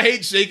been like, I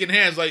hate shaking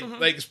hands. Like,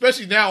 like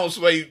especially now,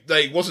 somebody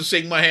like wants to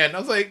shake my hand. And I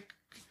was like,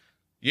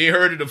 you ain't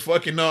heard of the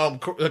fucking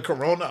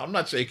corona? I'm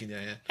not shaking your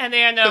hand. And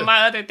then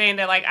my other thing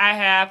that like I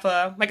have,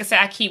 like I said,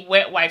 I keep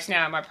wet wipes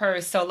now in my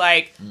purse. So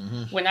like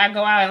when I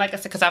go out, and like I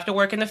said, because I have to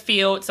work in the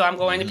field, so I'm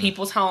going to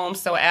people's homes.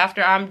 So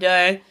after I'm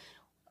done,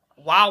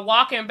 while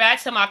walking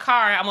back to my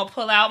car, I'm gonna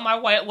pull out my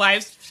wet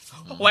wipes.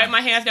 Wipe my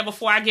hands down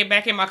before I get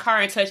back in my car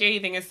and touch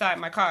anything inside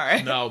my car.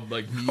 Now,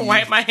 like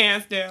wipe my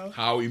hands down.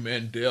 Howie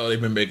Mandel,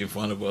 they've been making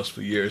fun of us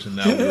for years, and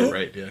now we're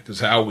right there. Because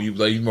Howie,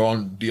 like, you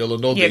on deal or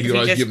no deal, he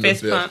always giving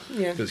us this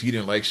because he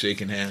didn't like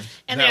shaking hands.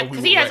 And then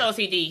because he has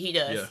OCD, he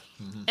does. Yeah.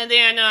 And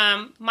then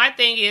my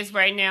thing is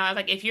right now,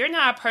 like if you're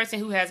not a person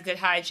who has good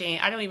hygiene,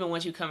 I don't even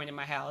want you coming to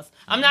my house.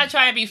 I'm not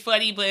trying to be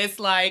funny, but it's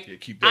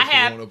like keep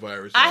that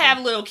coronavirus I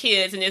have little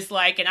kids, and it's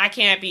like, and I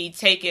can't be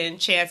taking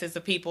chances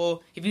of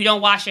people. If you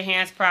don't wash your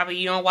hands properly,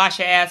 you don't wash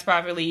your ass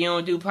properly, you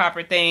don't do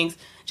proper things,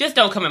 just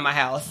don't come in my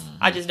house.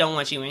 I just don't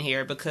want you in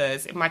here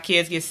because if my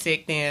kids get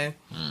sick, then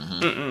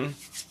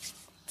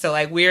So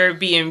like we're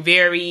being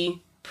very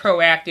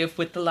proactive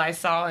with the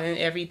Lysol and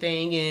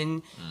everything,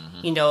 and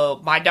you know,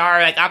 my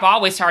daughter, like I've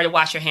always told her to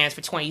wash your hands for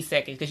 20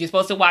 seconds because you're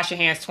supposed to wash your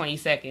hands 20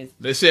 seconds.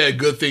 They say a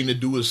good thing to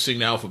do is sing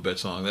the alphabet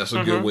song. That's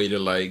a good way to,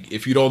 like,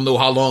 if you don't know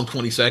how long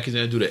 20 seconds,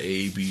 then do the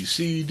A, B,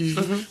 C, D.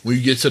 When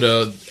you get to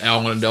the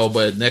L and L,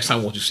 but next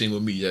time once you sing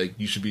with me, like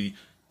you should be,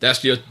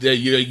 that's your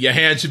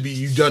hand should be,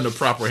 you've done the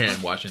proper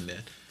hand washing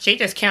then. She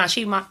just counts.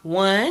 She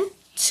 1,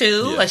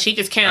 2, like she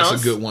just counts.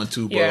 That's a good one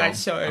too, but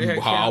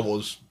how I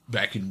was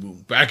back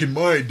in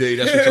my day,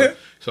 that's what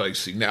so like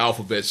sing the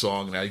alphabet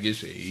song and I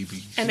get you A, B,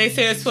 C. And they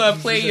said it's for a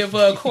play of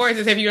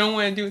choruses. If you don't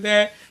want to do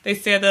that, they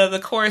said the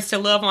chorus to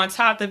Love on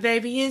Top, the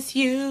baby is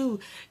you,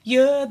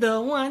 you're the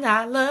one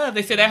I love.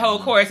 They said that whole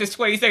chorus is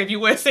 20 seconds. If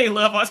you want to say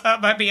Love on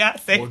Top by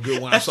Beyonce, or a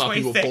good one I saw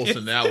people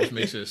posting now, which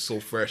makes it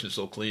so fresh and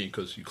so clean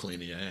because you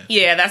cleaning your hands.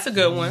 Yeah, that's a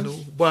good one.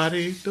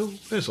 Nobody do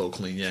it's so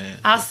clean your hands.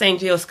 I'll sing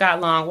Jill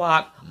Scott Long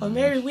Walk. Or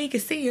maybe we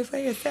can see it for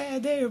a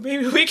sad day, or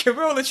maybe we can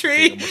roll a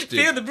tree,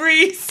 feel the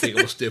breeze. I think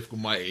I'm stiff with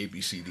my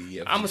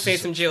ABCD. I'm gonna sing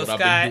some Jill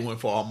Scott. I've been doing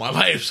for all my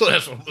life, so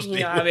that's what I'm gonna do. You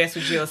know, I've asked for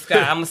Jill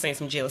Scott. I'm gonna sing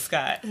some Jill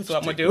Scott. That's what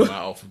I'm gonna do. My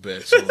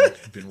alphabet, so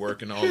I've been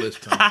working all this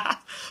time.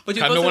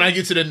 But I know when I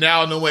get to the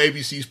now, no more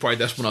ABC's part.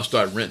 That's when I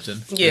start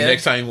rinsing. Yeah. The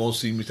next time you won't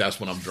see me, that's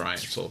when I'm drying.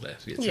 So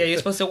that's it. Yeah, you're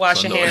supposed to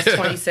wash your hands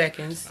 20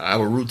 seconds. I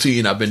have a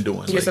routine I've been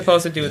doing. You're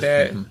supposed to do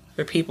that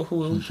for people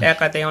who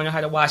act like they don't know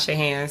how to wash their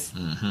hands.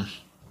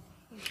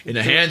 In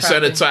the hand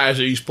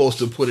sanitizer, you're supposed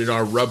to put it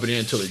on, rub it in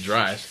until it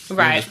dries.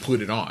 Right. You just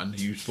put it on.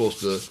 You're supposed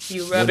to.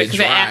 You rub it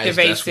because it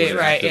activates it,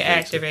 right? It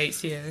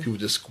activates, yeah. People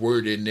just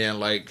squirt it in there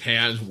like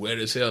hands wet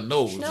as hell.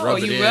 No, rub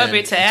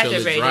it to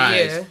activate it,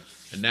 yeah.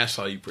 And that's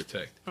how you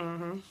protect.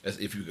 That's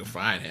if you can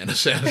find hand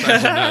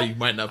sanitizer. Now you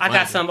might not find I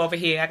got some over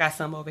here.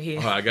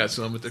 Oh, I got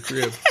some at the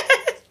crib.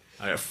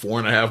 I have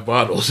 4.5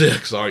 bottles there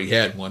because I already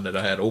had one that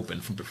I had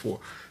open from before.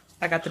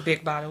 I got the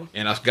big bottle.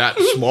 And I've got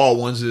small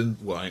ones in,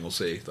 well, I ain't going to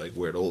say like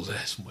where those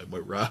at. Somebody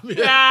might rob me.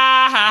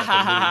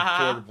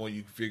 Portable,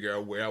 you can figure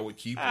out where I would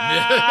keep them.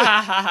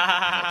 I'm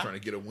not trying to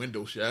get a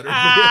window shattered.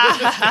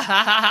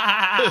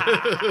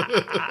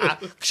 I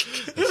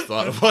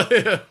thought about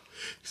it.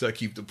 So I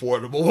keep the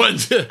portable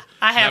ones.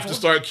 I have to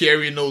start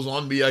carrying those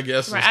on me, I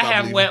guess. Right, I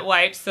have wet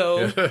wipes,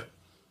 so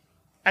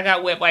I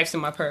got wet wipes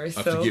in my purse.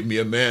 I have to get me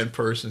a man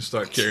purse and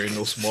start carrying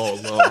those small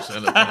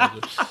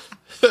sanitizers.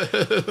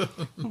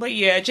 But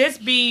yeah,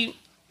 just be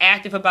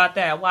active about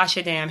that. Wash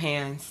your damn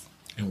hands.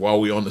 And while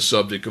we're on the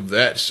subject of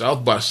that,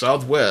 South by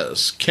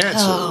Southwest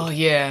canceled. Oh,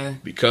 yeah.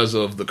 Because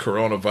of the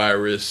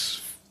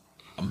coronavirus.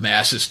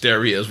 Mass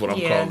hysteria is what I'm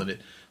calling it.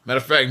 Matter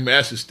of fact,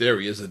 mass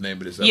hysteria is the name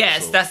of this episode.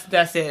 Yes,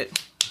 that's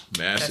it.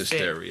 Mass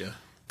hysteria.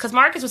 Because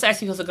Marcus was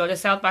actually supposed to go to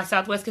South by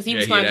Southwest because he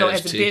was going to go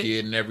as a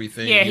ticket and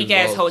everything. Yeah, he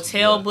got his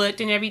hotel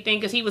booked and everything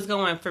because he was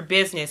going for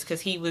business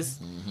because he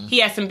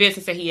had some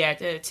business that he had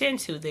to attend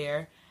to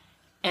there.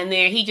 And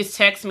then he just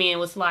texted me and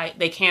was like,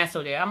 they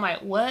canceled it. I'm like,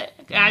 what?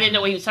 I didn't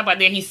know what he was talking about.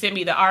 Then he sent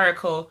me the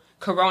article,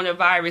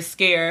 Coronavirus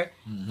Scare,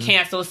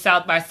 canceled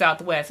South by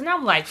Southwest. And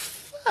I'm like,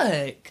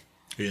 fuck.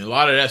 Yeah, a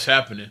lot of that's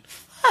happening.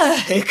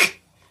 Fuck.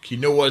 You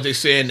know what they're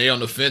saying? They're on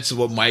the fence of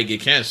what might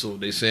get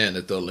canceled. They're saying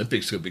that the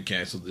Olympics could be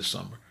canceled this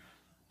summer.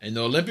 And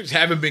the Olympics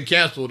haven't been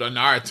canceled in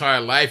our entire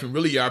life and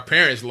really our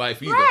parents'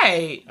 life either.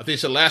 Right. I think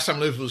the last time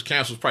Olympics was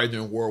canceled was probably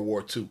during World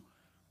War II.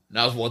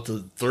 Now it's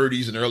the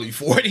 30s and early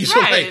 40s.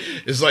 Right. So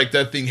it's like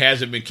that thing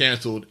hasn't been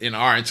canceled in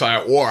our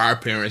entire or our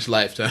parents'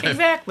 lifetime.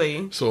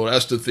 Exactly. So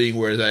that's the thing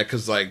where it's at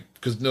because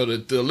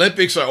the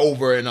Olympics are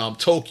over in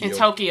Tokyo. In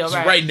Tokyo, it's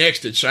right. right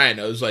next to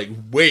China. It's like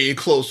way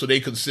close, so they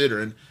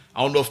considering.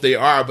 I don't know if they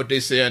are, but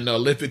they say the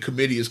Olympic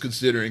Committee is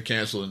considering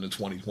canceling the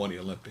 2020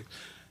 Olympics.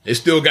 They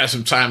still got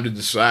some time to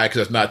decide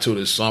because that's not till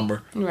this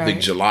summer. Right. I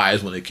think July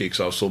is when it kicks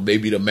off. So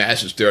maybe the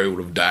mass hysteria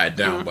would have died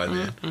down by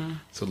then.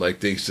 So like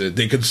they said,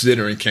 they're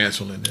considering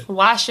canceling it.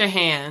 Wash your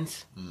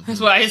hands. That's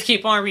what I just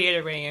keep on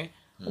reiterating.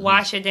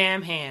 Wash your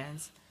damn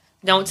hands.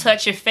 Don't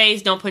touch your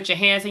face. Don't put your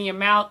hands in your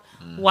mouth.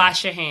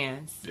 Wash your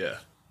hands. Yeah.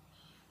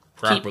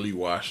 Properly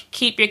washed.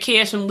 Keep your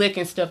kids from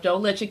licking stuff.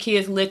 Don't let your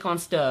kids lick on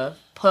stuff.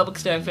 Public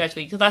stuff,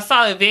 especially. Because I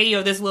saw a video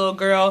of this little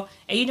girl,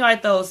 and you know,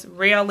 like those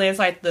railings,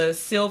 like the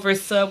silver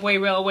subway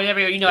rail or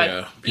whatever, you know, Yeah,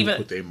 like, people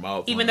put their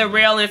mouth even on the it.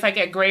 railings, like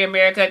at Gray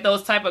America,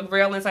 those type of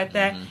railings like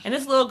that. And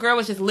this little girl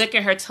was just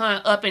licking her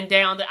tongue up and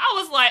down. I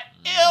was like,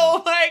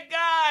 ew, my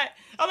God.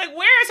 I was like,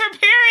 where is her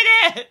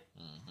period at?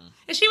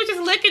 And she was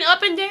just licking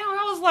up and down.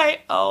 I was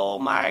like, oh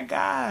my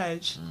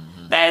gosh.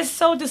 That is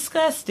so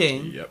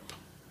disgusting. Yep.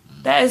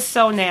 That is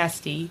so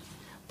nasty.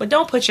 But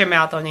don't put your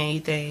mouth on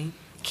anything.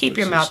 Keep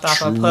your This mouth is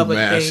off of true public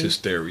mass things.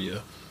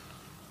 hysteria.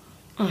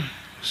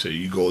 So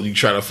you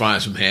try to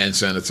find some hand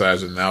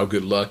sanitizer now.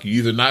 Good luck. You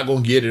either not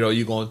gonna get it or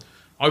you going.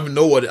 I don't even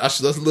know what. Let's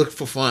look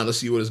for fun. Let's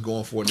see what it's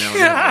going for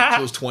now.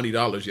 It was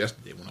 $20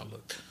 yesterday when I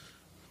looked.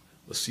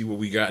 Let's see what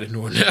we got in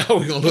there now.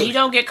 We're gonna look. You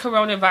don't get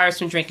coronavirus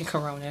from drinking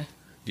Corona.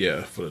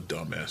 Yeah, for the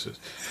dumbasses.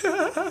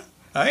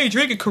 I ain't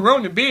drinking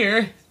Corona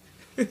beer.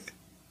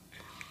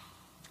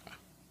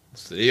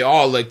 So they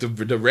all like the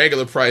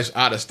regular price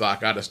out of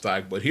stock.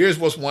 But here's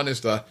what's one in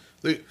stock.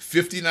 Look,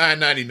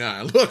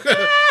 $59.99. Look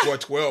for a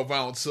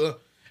 12-ounce.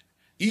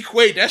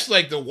 Equate. That's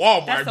like the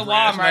Walmart. That's the brand.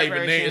 Walmart It's not even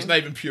version. It's not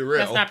even Purell.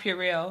 That's not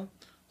Purell.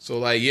 So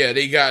like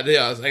they got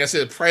like I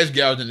said, the price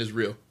gouging is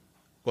real.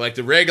 But like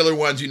the regular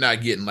ones, you're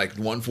not getting like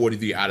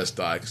 143 out of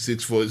stock,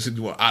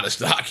 641 out of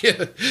stock.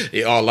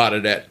 They all out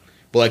of that.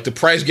 But like the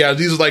price gouge,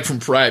 these are like from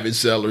private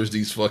sellers.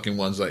 These fucking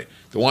ones, like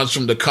the ones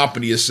from the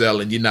company is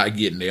selling, you're not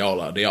getting. They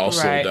all out. They all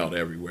Right. sold out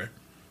everywhere.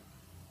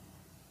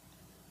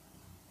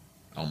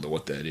 I don't know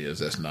what that is.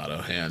 That's not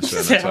a hand I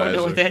sanitizer. don't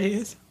know what that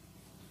is.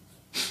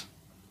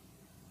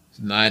 It's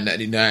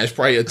 $9.99. It's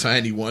probably a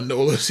tiny one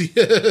though. Let's see.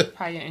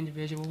 Probably an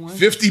individual one.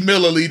 50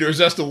 milliliters.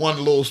 That's the one,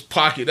 the little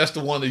pocket. That's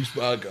the one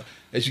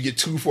that you get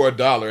two for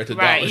 $1 at the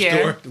Right, dollar yeah.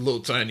 store. The little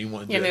tiny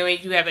one. Yeah, I mean, when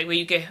you have like where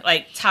you get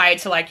like tied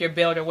to like your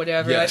belt or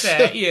whatever Yes. like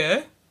that.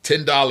 Yeah.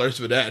 $10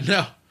 for that.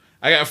 Now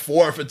I got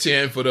 4 for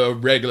 $10 for the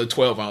regular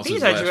 12 ounces.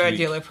 These are last drug week.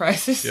 dealer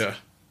prices. Yeah.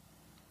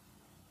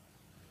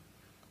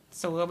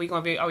 So what are we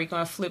gonna be? Are we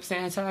gonna flip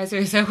sanitizer?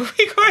 Is that what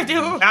we gonna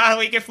do? How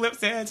we can flip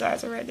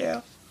sanitizer right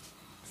now?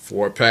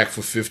 4-pack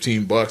for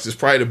 $15. It's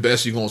probably the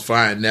best you're gonna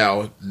find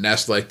now, and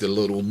that's like the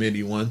little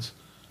mini ones,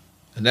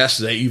 and that's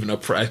even a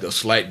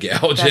slight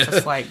gouge. That's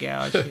a slight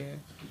gouge. Yeah.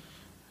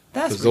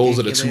 That's Because those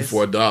are the 2 ridiculous.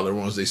 for $1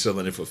 ones. They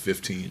selling it for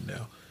 $15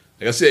 now.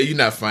 Like I said, you're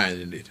not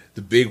finding it.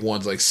 The big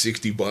one's like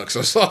 $60.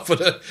 I saw for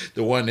the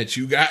one that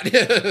you got.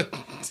 There's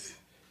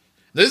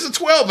a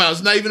 12 ounce.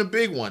 It's not even a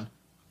big one.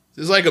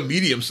 It's like a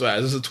medium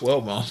size. It's a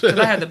 12 ounce. 'Cause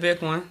I had the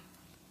big one.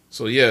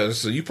 So yeah,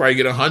 so you probably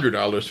get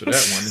 $100 for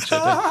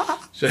that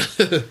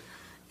one.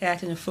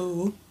 Acting a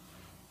fool.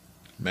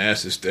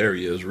 Mass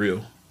hysteria is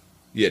real.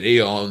 Yeah,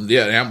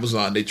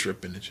 Amazon, they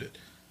tripping and shit.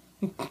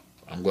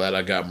 I'm glad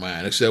I got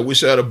mine. Except I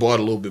wish I'd have bought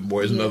a little bit more.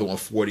 There's another one,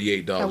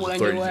 $48 I or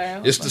wonder 30.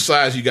 why. It's the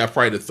size you got,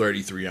 probably the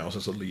 33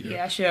 ounces a liter.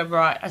 Yeah, I should have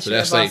brought. I So should have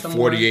that's bought like some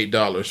more.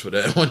 $48 for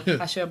that one.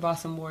 I should have bought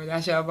some more. I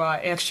should have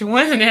bought extra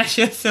ones and then I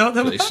should have sold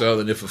them. They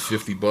selling it for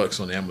 $50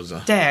 on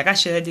Amazon. Dag, I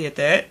should have did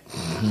that.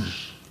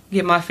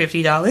 Get my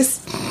 $50.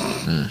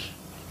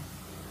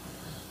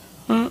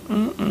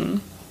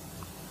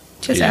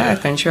 Just out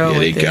of control Yeah,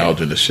 they with it.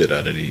 gouging the shit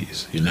out of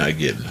these. You're not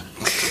getting them.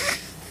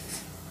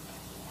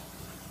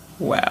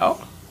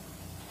 Wow.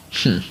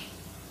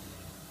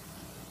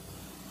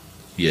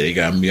 Yeah, they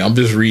got me. I'm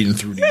just reading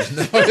through these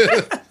now.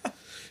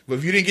 But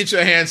if you didn't get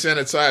your hand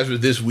sanitizer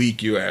this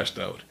week, you asked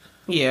out.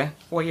 Yeah,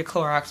 or your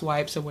Clorox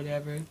wipes or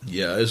whatever.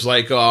 Yeah, it's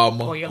like your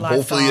hopefully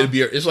Lysol. it'll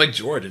be. It's like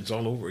Jordans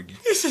all over again.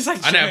 It's just like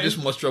I didn't have this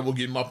much trouble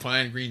getting my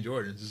pine green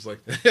Jordans. It's like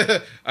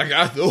I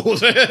got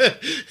those. I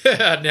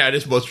didn't have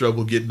this much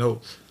trouble getting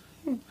those.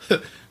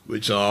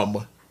 Which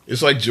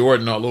it's like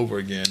Jordan all over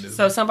again.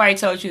 So somebody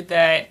told you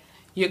that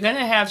you're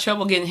gonna have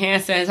trouble getting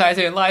hand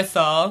sanitizer and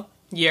Lysol.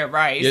 Yeah,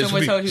 right. Yeah,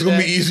 Someone told you it's gonna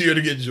that. be easier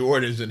to get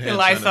Jordans than hand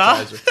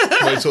Lysol. sanitizer.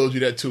 Somebody told you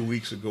that 2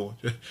 weeks ago.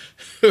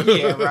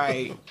 Yeah,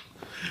 right.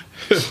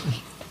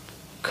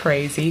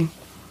 Crazy.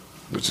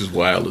 Which is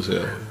wild as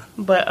hell.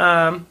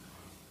 But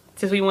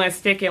since we want to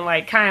stick in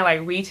like kind of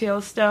like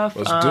retail stuff,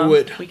 Let's do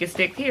it. We can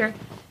stick here.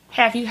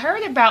 Have you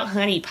heard about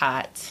Honey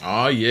Pot?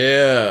 Oh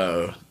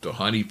yeah, the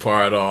honey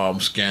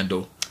part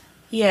scandal.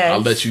 Yes.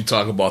 I'll let you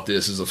talk about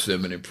this as a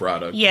feminine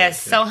product.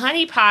 Yes. But, So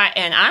Honey Pot,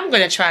 and I'm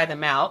going to try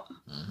them out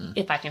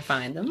if I can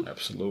find them.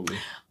 absolutely.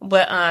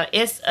 But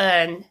it's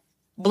a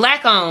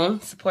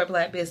black-owned, support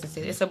black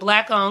businesses. It's a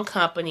black-owned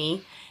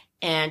company,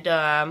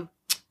 and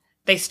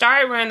they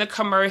started running the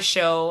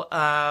commercial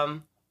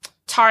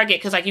Target,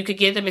 because like you could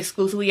get them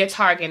exclusively at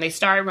Target, and they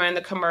started running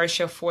the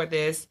commercial for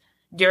this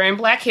during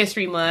Black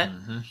History Month,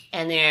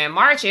 and then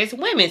March is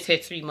Women's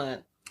History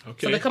Month.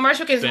 Okay. So the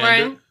commercial can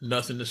run.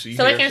 Nothing to see.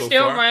 So here it can so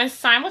still far. run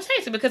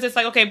simultaneously because it's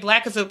like, okay,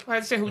 Black is a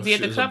person who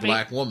did the She's company. a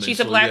black woman. She's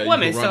so a black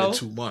woman. You can run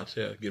So it 2 months.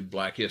 Yeah, get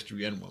Black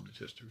history and women's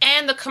history.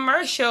 and the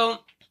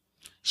commercial,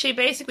 she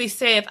basically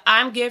said, if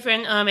I'm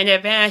giving an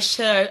advantage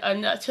to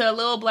a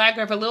little black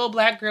girl, if a little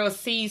black girl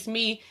sees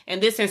me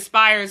and this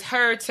inspires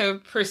her to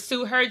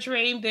pursue her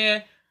dream,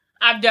 then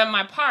I've done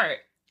my part.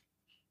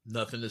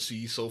 Nothing to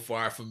see so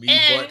far for me,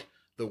 And but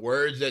the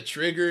words that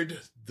triggered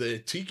the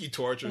tiki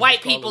tortures.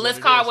 white people, let's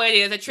call it what it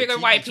is. It triggered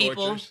tiki white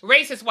people. tortures.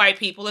 Racist white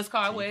people, let's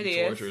call it what it Tiki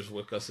is. tortures,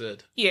 like I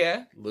said.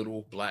 Yeah.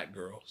 Little black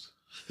girls.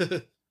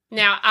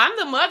 Now, I'm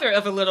the mother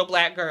of a little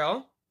black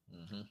girl.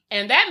 Mm-hmm.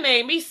 And that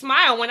made me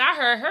smile when I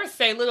heard her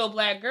say little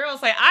black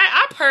girls. Like,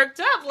 I perked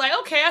up. Like,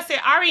 okay, I said,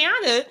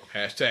 Ariana.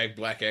 Hashtag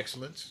Black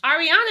Excellence.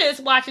 Ariana is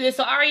watching this.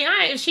 So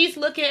Ariana, if she's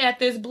looking at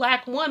this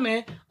black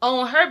woman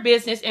own her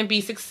business and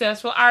be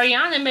successful,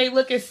 Ariana may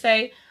look and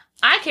say,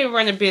 I can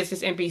run a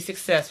business and be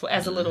successful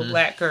as a little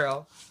black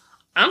girl.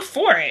 I'm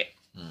for it.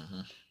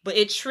 Mm-hmm. But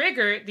it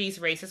triggered these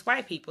racist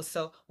white people.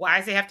 So why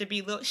does it have to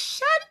be little?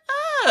 Shut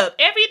up.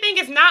 Everything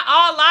is not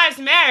all lives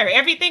matter.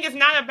 Everything is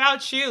not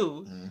about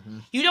you. Mm-hmm.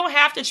 You don't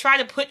have to try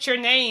to put your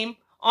name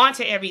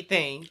onto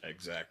everything.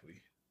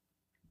 Exactly.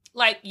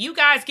 Like, you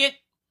guys get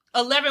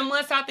 11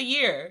 months out the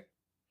year.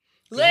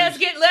 Let's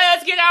get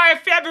our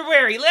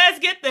February. Let's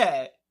get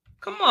that.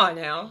 Come on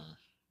now.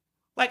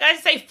 Like, I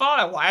say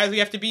fall. Why does it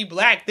have to be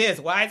black this?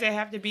 Why does it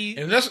have to be...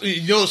 And that's,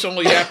 it's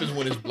only happens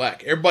when it's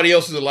black. Everybody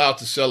else is allowed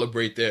to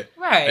celebrate there.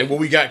 Right. Like what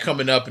we got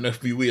coming up in a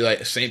few weeks,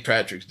 like St.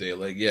 Patrick's Day.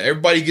 Like, yeah,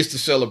 everybody gets to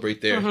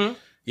celebrate there. Mm-hmm.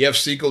 You have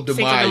Cinco de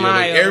Mayo.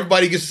 Like,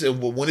 everybody gets to,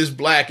 when it's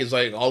black, it's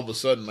like all of a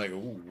sudden, like,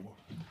 ooh,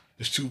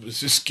 it's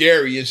just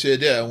scary and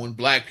shit. Yeah, when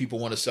black people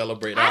want to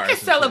celebrate ours. I can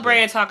celebrate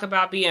and talk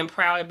about being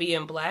proud of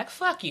being black.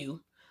 Fuck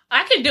you.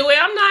 I can do it.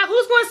 I'm not.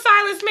 Who's going to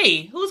silence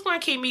me? Who's going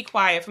to keep me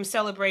quiet from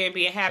celebrating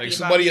being happy Like about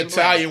somebody being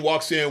Italian black?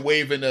 walks in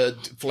waving a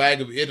flag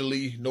of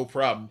Italy, no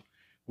problem.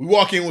 We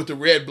walk in with the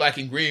red, black,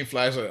 and green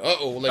flags. Like,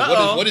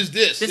 what is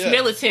this? This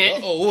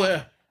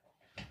militant.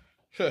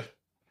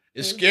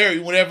 It's scary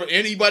whenever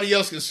anybody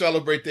else can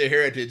celebrate their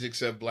heritage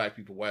except black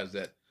people. Why is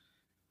that?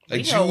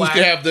 Like Jews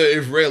can have the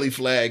Israeli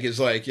flag. It's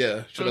like,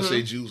 yeah, should I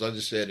say Jews? I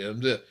just said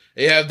it.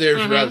 They have their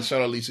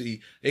shout out Lisa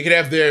E. They can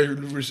have their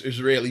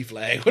Israeli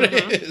flag. What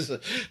it is,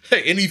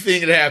 like,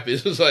 anything that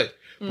happens, it's like,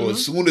 well,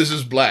 as soon as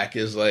it's black,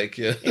 it's like,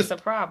 yeah, it's a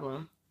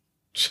problem.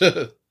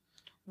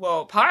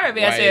 Well, part of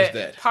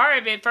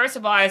it, first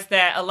of all, is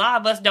that a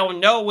lot of us don't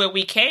know where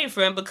we came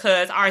from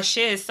because our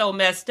shit is so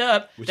messed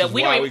up that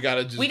we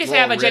just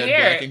have a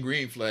generic black and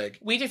green flag.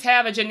 We just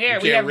have a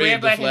generic. We have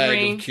red, black, and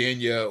green. Of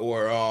Kenya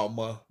or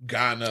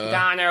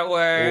Ghana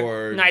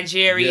or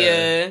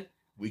Nigeria. Yeah,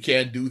 we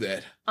can't do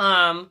that.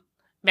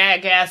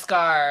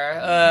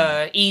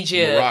 Madagascar,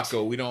 Egypt,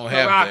 Morocco. We don't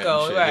have that.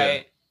 Morocco, right?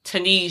 Yeah.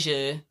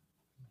 Tunisia.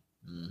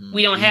 Mm-hmm.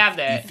 We don't have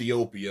that.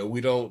 Ethiopia.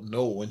 We don't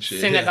know and shit.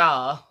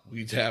 Senegal.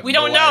 We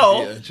don't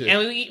know.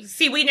 And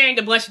we named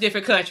a bunch of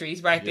different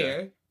countries right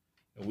there.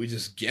 And we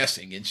just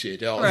guessing and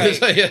shit.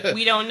 Right.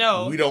 We don't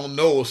know. We don't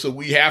know. So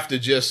we have to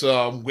just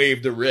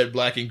wave the red,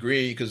 black, and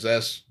green because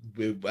that's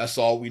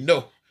all we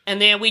know. And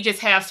then we just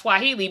have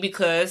Swahili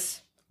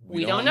because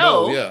we don't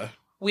know. Yeah.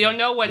 We don't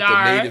know what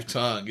our native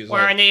tongue is.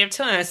 Our native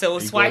tongue, so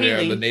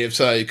Swahili. The native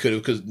tongue,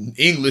 because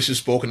English is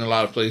spoken in a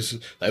lot of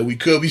places. Like we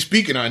could be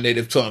speaking our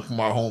native tongue from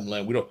our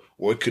homeland. We don't,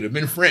 or it could have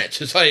been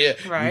French. It's like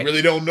you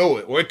really don't know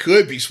it, or it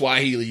could be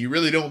Swahili. You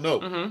really don't know.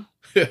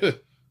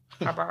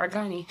 Mm-hmm.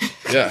 Habaragani.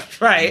 Yeah.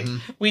 Right.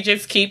 Mm-hmm. We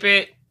just keep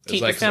it.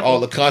 Keep it simple. All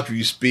the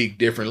countries speak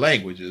different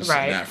languages in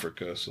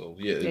Africa, so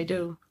yeah, they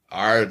do.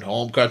 Our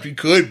home country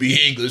could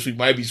be English. We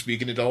might be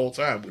speaking it the whole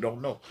time. We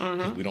don't know.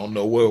 Mm-hmm. We don't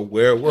know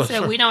where it was.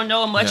 So we don't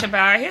know much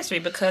about our history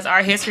because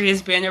our history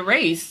has been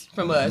erased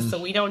from us.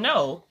 So we don't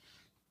know.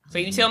 So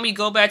you tell me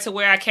go back to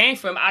where I came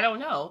from. I don't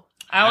know.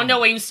 I don't know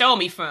where you stole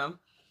me from.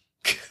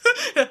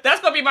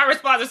 That's going to be my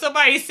response. If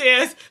somebody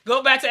says,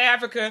 go back to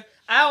Africa,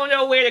 I don't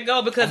know where to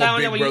go because I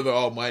don't know where Brother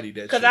Almighty.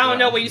 Because I don't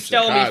know where you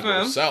stole me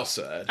from.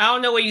 Southside. I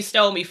don't know where you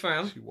stole me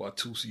from. You want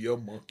to see your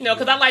monkey. No,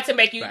 because I like to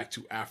make you... Back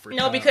to Africa.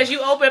 No, because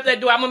you open up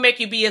that door, I'm going to make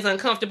you be as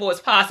uncomfortable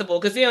as possible.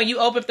 Because then you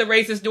open up the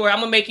racist door, I'm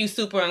going to make you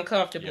super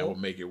uncomfortable. Yeah, I'm going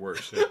to make it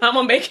worse. Yeah. I'm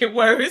going to make it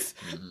worse.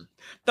 Mm-hmm.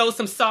 Throw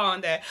some saw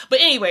on that. But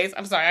anyways,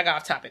 I'm sorry, I got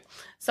off topic.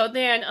 So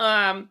then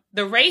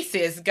the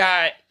racists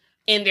got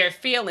in their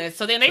feelings.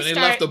 So then they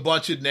left a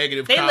bunch of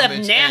negative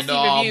comments left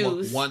nasty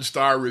reviews.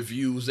 1-star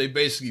reviews. They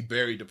basically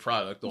buried the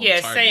product on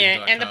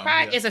saying, and the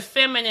product is a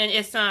feminine,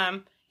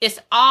 it's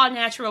all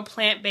natural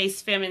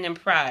plant-based feminine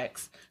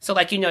products. So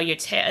like, your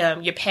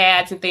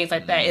pads and things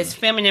like that. It's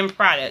feminine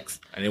products.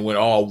 And it went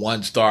all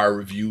 1-star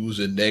reviews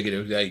and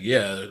negative. Like,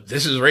 yeah,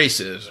 this is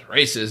racist.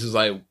 Racist is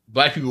like,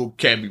 black people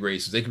can't be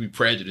racist. They can be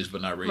prejudiced,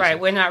 but not racist. Right,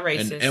 we're not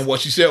racist. And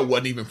what she said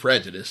wasn't even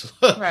prejudice.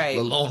 Right.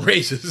 The lone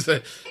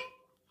racist.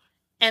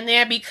 And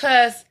then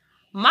because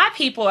my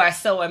people are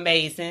so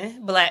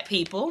amazing, black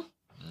people.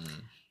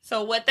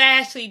 So what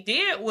that actually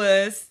did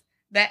was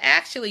that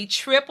actually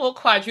tripled,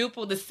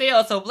 quadrupled the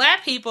sales. So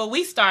black people,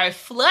 we started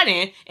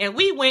flooding, and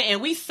we went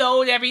and we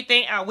sold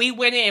everything out. We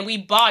went in and we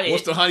bought it.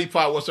 What's the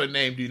honeypot? What's her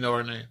name? Do you know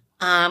her name?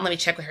 Let me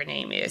check what her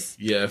name is.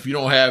 Yeah, if you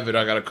don't have it,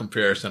 I got a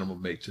comparison I'm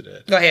gonna make to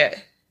that. Go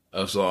ahead.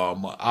 So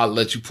I'll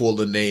let you pull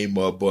the name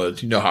up,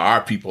 but you know how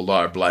our people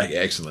are, Black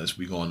Excellence.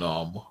 We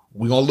gonna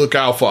look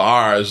out for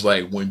ours.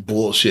 Like when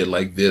bullshit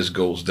like this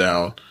goes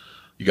down.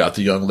 You got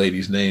the young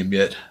lady's name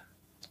yet?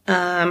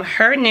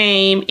 Her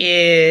name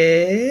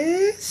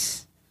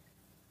is.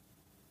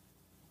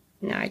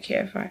 No, I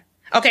can't find.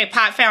 Okay,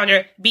 pot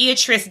founder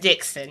Beatrice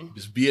Dixon.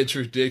 It's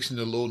Beatrice Dixon,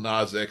 the Lil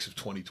Nas X of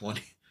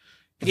 2020.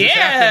 Yeah. This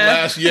happened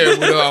last year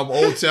when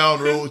Old Town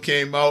Road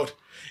came out.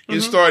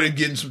 It started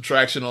getting some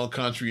traction on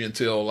country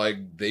until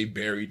like they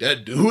buried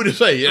that dude. It's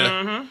like,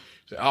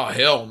 oh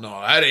hell no,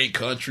 that ain't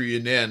country.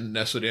 And then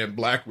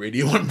Black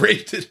Radio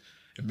embraced it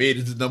and made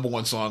it the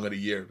 #1 song of the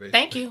year. Basically.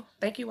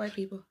 Thank you, white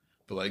people.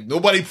 But like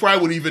nobody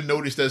probably would even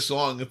notice that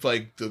song if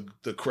like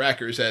the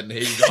crackers hadn't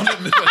hated on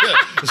it.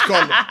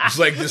 It's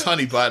like this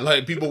honeypot.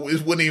 Like people,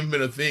 it wouldn't even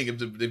been a thing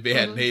if they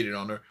hadn't hated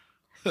on her.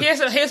 Here's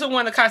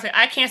one of the comments.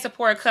 I can't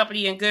support a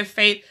company in good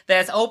faith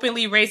that's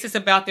openly racist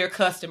about their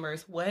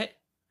customers. What?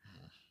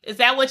 Is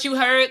that what you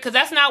heard? Because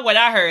that's not what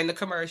I heard in the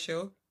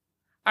commercial.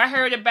 I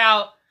heard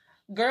about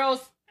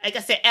girls, like I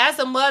said, as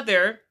a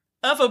mother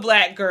of a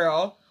black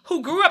girl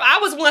who grew up, I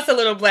was once a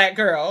little black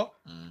girl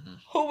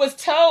who was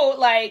told,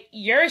 like,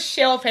 your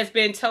shelf has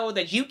been told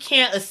that you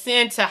can't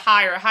ascend to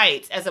higher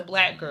heights as a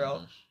black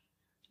girl.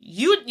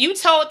 You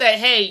told that,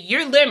 hey,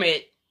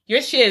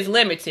 your shit is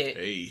limited.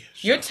 Hey,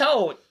 you're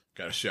told.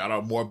 Gotta shout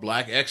out more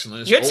Black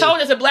Excellence. You're told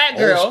as a black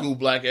girl. Old school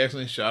Black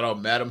Excellence. Shout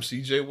out Madam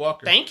C.J.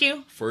 Walker. Thank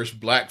you. First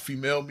black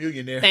female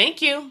millionaire.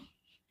 Thank you.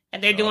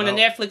 And they're doing the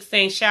Netflix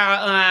thing.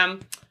 Shout out,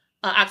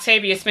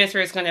 Octavia Spencer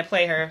is going to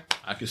play her.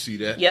 I can see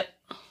that. Yep.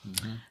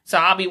 So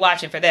I'll be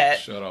watching for that.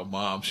 Shout out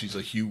Mom. She's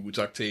a huge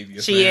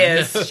Octavia She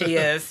fan. She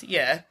is.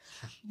 Yeah.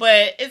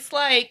 But it's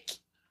like,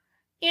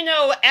 you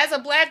know, as a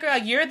black girl,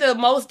 you're the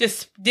most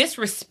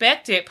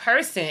disrespected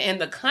person in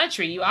the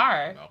country. You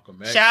are. Malcolm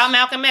X. Shout out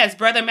Malcolm X.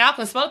 Brother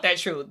Malcolm spoke that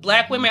truth.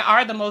 Black women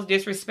are the most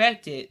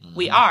disrespected.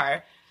 We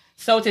are.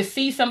 So to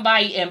see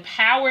somebody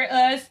empower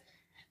us,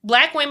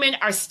 black women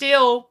are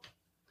still,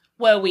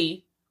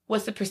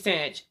 what's the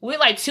percentage? We're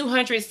like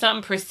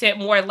 200-something%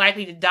 more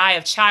likely to die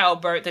of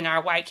childbirth than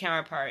our white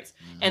counterparts.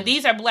 And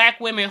these are black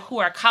women who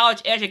are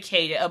college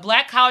educated. A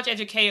black college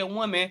educated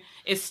woman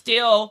is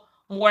still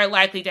more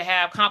likely to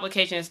have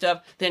complications and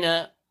stuff than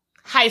a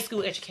high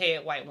school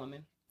educated white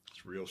woman.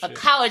 It's real shit. A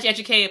college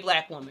educated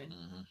black woman.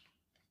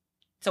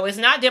 So it's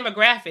not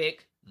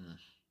demographic.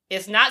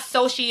 It's not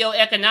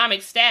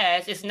socioeconomic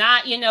status. It's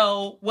not,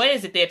 what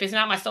is it then? If it's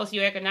not my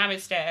socioeconomic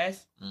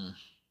status,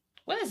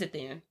 what is it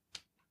then?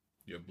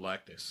 Your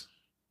blackness.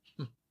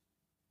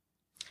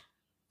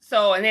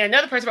 So, and then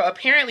another person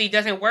apparently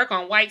doesn't work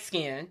on white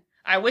skin.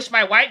 I wish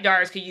my white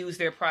daughters could use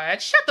their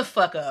product. Shut the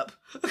fuck up.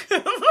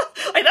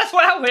 Like, that's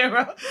what I went,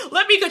 bro.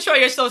 Let me control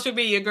your social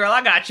media, girl.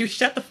 I got you.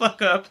 Shut the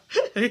fuck up.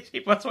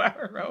 That's what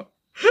I wrote.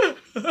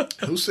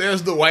 Who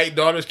says the white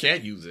daughters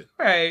can't use it?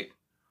 Right.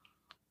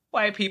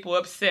 White people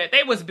upset.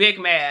 They was big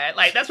mad.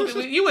 Like, that's what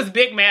you was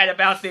big mad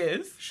about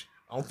this.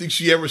 I don't think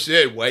she ever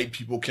said white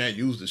people can't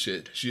use the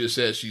shit. She just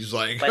said she's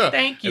like,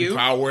 thank you,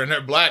 empowering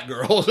her black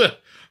girls.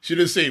 She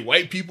didn't say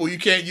white people, you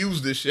can't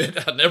use this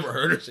shit. I never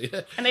heard her say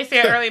that. And they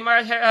said early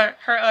March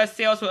her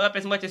sales were up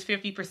as much as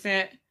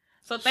 50%.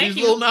 So thank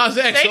you, Lil Nas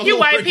X. Thank you,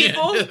 white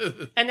people.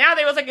 And now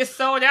they was like, it's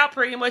sold out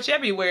pretty much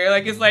everywhere.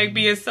 Like, it's like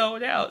being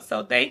sold out.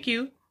 So thank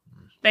you.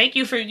 Thank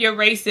you for your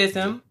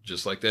racism.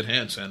 Just like that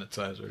hand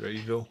sanitizer. There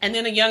you go. And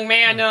then the young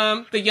man,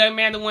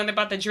 the one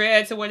about the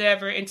dreads or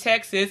whatever in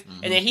Texas,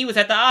 and then he was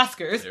at the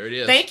Oscars. There it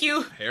is. Thank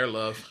you. Hair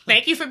love.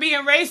 Thank you for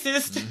being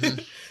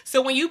racist.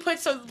 So when you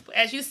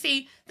as you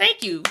see,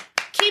 thank you.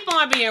 Keep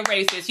on being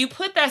racist. You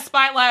put that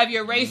spotlight of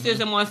your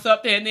racism on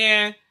something, and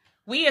then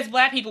we as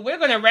black people, we're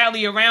going to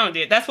rally around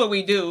it. That's what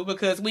we do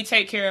because we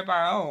take care of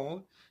our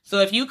own. So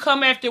if you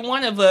come after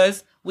one of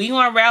us, we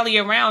gonna rally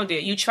around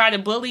it. You try to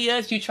bully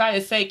us. You try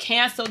to say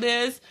cancel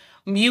this,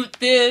 mute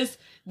this.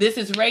 This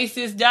is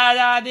racist.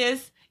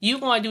 This. You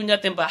gonna do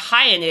nothing but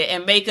heighten it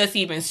and make us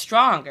even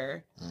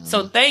stronger.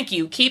 So thank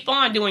you. Keep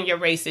on doing your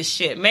racist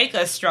shit. Make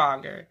us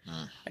stronger.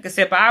 Like I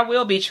said, but I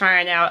will be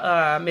trying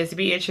out Miss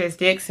Beatrice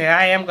Dixon.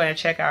 I am gonna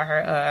check out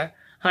her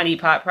honey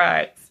pot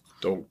products.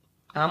 Dope.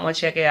 I'm gonna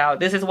check it out.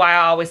 This is why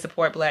I always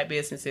support black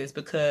businesses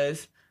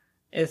because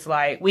it's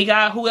like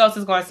who else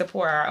is going to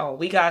support our own?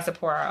 We got to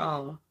support our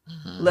own.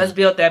 Let's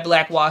build that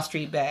Black Wall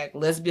Street back.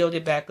 Let's build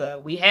it back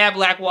up. We had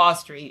Black Wall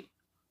Street.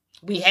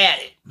 We had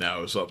it.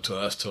 Now it's up to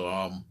us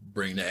to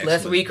bring the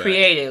excellence Let's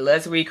recreate back. it.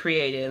 Let's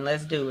recreate it and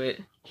let's do it.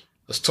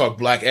 Let's talk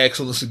Black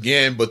excellence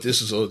again, but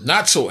this is a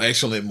not so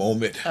excellent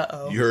moment.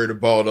 Uh-oh. You heard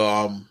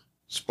about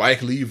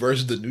Spike Lee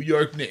versus the New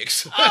York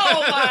Knicks.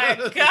 Oh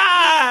my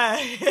God.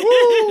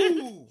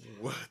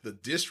 Woo! The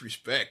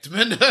disrespect,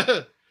 man.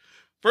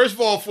 First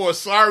of all, for a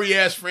sorry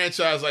ass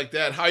franchise like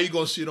that, how you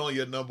gonna shit on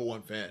your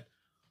 #1 fan?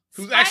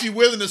 Who's actually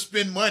willing to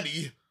spend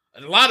money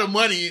a lot of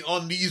money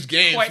on these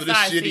games for this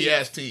Courtside shitty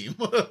ass team.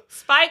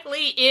 Spike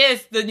Lee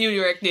is the New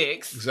York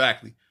Knicks.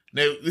 Exactly.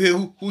 Now,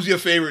 who's your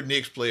favorite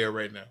Knicks player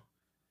right now?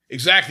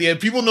 Exactly. And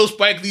people know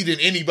Spike Lee than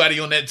anybody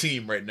on that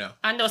team right now.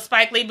 I know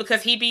Spike Lee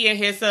because he be in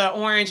his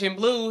orange and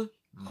blue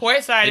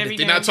courtside every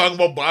day. They're not talking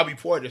about Bobby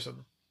Porter or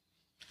something.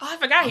 Oh, I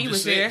forgot he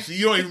was there. So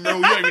you don't even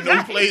know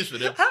who plays for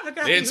them.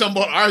 They ain't talking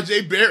about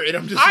R.J. Barrett.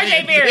 I'm just saying.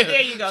 R.J. Barrett,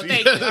 there you go.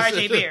 Thank you.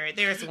 R.J. Barrett.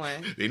 There's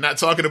one. They're not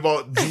talking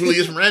about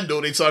Julius Randle.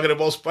 They're talking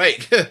about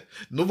Spike.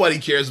 Nobody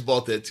cares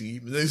about that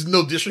team. There's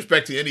no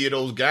disrespect to any of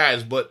those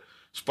guys, but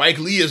Spike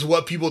Lee is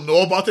what people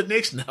know about the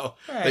Knicks now.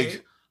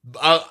 Right.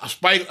 Like,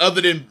 Spike, other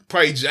than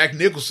probably Jack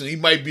Nicholson, he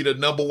might be the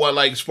number one,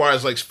 like, as far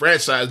as, like,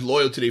 franchise,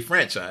 loyal to their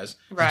franchise.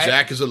 Right.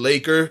 Jack is a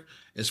Laker,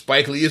 and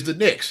Spike Lee is the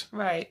Knicks.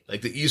 Right.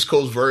 Like the East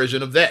Coast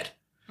version of that.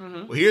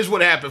 Mm-hmm. Well, here's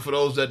what happened for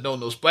those that don't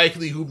know. Spike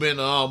Lee, who been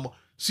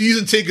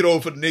season ticket over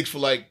for the Knicks for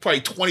like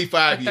probably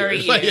 25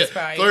 years. 30 years,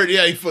 like,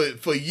 30,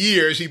 for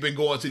years he's been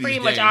going to these games.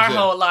 Pretty much our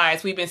whole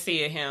lives we've been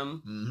seeing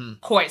him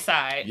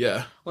courtside.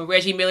 Yeah. When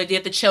Reggie Miller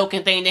did the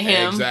choking thing to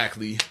him.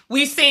 Exactly.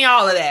 We've seen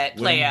all of that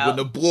play out. When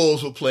the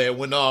Bulls were playing,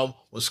 when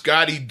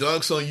Scotty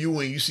dunks on you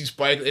and you see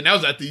Spike, and that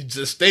was at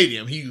the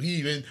stadium. He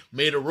even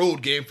made a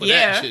road game for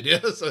that shit.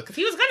 Yeah, so,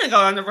 he was gonna go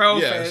on the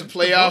road. Yeah, for it's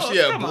playoffs. Bulls.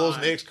 Yeah, Bulls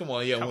Knicks. Come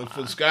on, yeah. When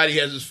Scotty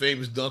has his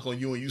famous dunk on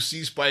you and you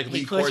see Spike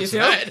Lee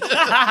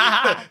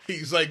courtside,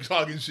 he's like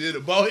talking shit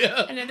about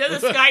And then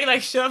doesn't Scotty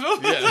like shove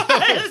him?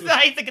 Yeah, he's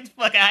like, get the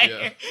fuck out of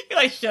here. He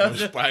like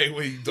shoves him. Spike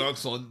when he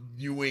dunks on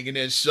Ewing and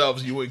then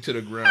shoves Ewing to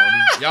the ground.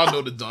 Y'all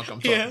know the dunk I'm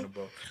talking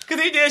about.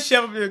 Because he did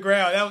shove him to the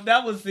ground.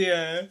 That was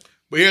the.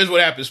 But here's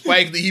what happened.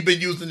 Spike Lee, he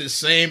been using the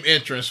same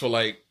entrance for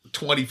like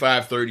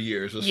 25, 30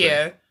 years.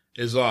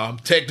 Is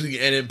technically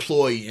an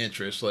employee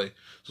entrance. Like,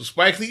 so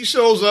Spike Lee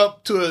shows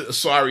up to a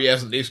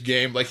sorry-ass Knicks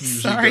game like he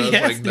usually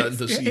does, like nothing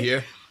to see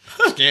here.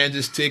 Scans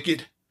his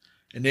ticket.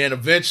 And then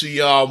eventually,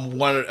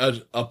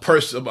 a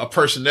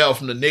personnel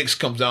from the Knicks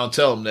comes down and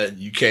tell him that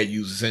you can't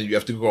use this and you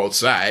have to go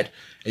outside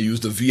and use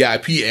the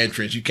VIP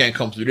entrance. You can't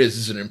come through this.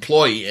 This is an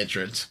employee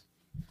entrance.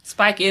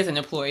 Spike is an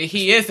employee.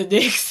 He is the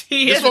Knicks.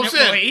 He is an employee.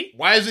 Saying.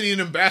 Why isn't he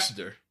an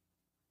ambassador?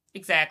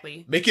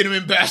 Exactly. Making him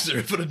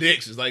ambassador for the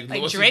Knicks is like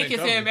Drake is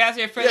the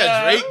ambassador for Drake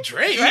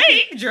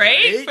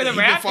for the Raptors.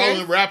 Been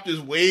following the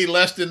Raptors way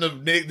less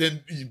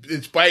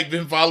than Spike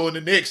been following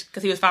the Knicks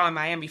because he was following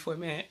Miami for a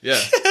minute.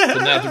 Yeah,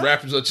 but now the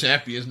Raptors are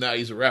champions. Now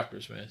he's a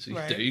Raptors fan. See,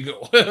 There you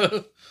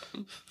go.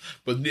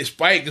 But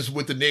Spike is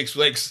with the Knicks.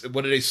 Like,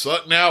 what do they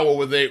suck now, or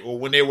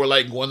when they were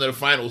like going to the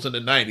finals in the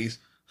 '90s?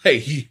 Hey,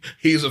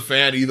 he's a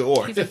fan either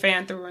or. He's a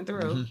fan through and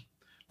through. Mm-hmm.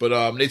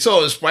 But they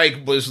told us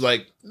Spike was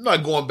like, I'm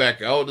not going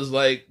back out. It's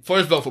like,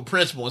 first of all, for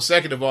principle, and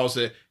second of all,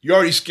 said, you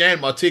already scanned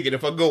my ticket.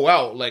 If I go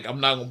out, like, I'm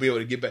not going to be able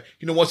to get back.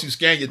 Once you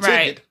scan your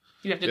ticket,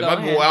 you have to if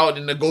I go out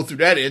and go through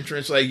that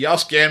entrance, like, y'all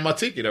scanned my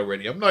ticket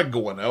already. I'm not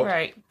going out.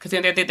 Right. Because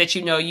then they think that,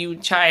 you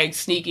try and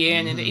sneak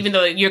in, and even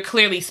though you're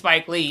clearly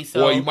Spike Lee.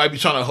 So. Or you might be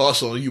trying to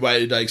hustle, and you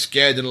might, like,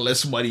 scan it and let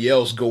somebody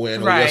else go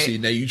in. Right.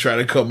 And then you try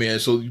to come in,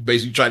 so you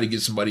basically try to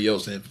get somebody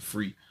else in for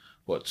free.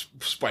 But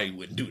Spike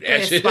wouldn't do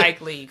that shit.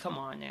 Spike Lee, come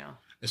on now.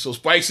 And so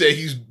Spike said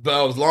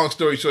long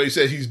story short, he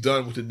said he's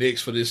done with the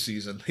Knicks for this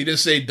season. He didn't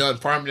say done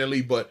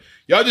permanently, but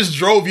y'all just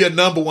drove your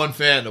number one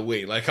fan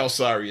away. Like, how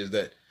sorry is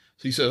that?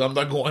 So he says, I'm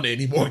not going to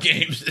any more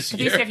games this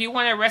year. He said, if you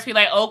want to arrest me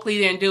like Oakley,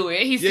 then do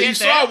it. You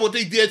saw what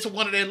they did to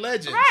one of their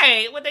legends.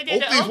 Right, what they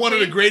did Oakley's one of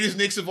the greatest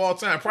Knicks of all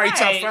time. Probably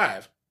top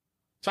five.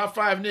 Top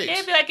five Knicks.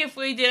 It'd be like if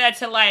we did that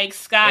to, like,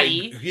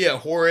 Scotty. Like,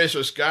 Horace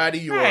or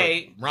Scotty or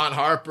Ron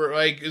Harper.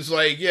 Like, it's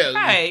like,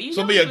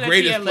 some of your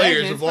greatest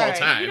players of all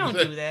time. You don't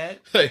do that.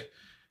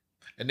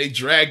 And they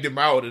dragged him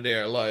out of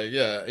there. Like,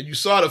 and you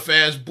saw the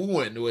fans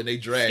booing when they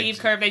dragged Steve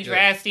Kerr. They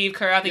dragged Steve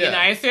Kerr out the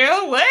United States.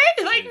 Oh, what?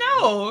 Like,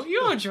 no. You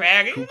don't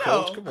drag it.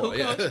 Coach, come on,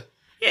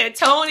 Yeah,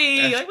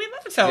 Tony. Like, we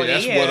love Tony.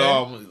 That's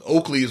what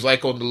Oakley is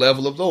like on the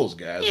level of those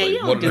guys. Yeah,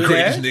 like, one of the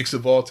greatest Knicks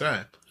of all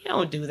time. You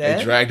don't do that.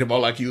 They dragged him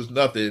out like he was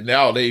nothing.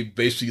 Now they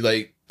basically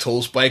like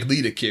told Spike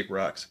Lee to kick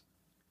rocks.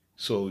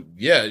 So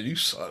yeah, you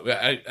suck.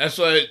 That's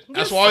why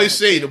I always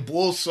say the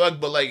Bulls suck,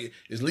 but like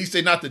at least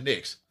they're not the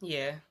Knicks.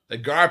 Yeah. The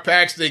guard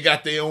packs, they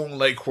got their own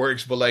like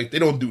quirks, but like they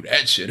don't do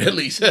that shit. At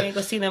least you ain't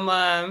gonna see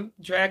them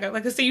drag out.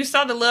 Like I said, you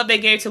saw the love they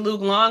gave to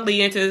Luke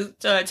Longley and to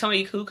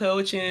Tony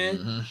Kukoc,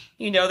 and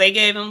they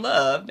gave him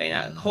love.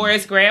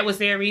 Horace Grant was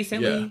there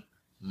recently.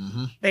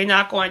 Yeah. They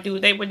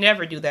would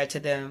never do that to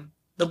them.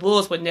 The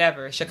Bulls would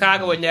never.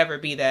 Chicago would never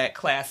be that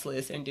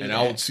classless and do that. And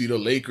I would see the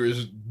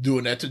Lakers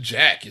doing that to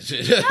Jack.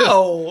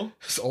 No.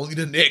 It's only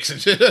the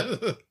Knicks.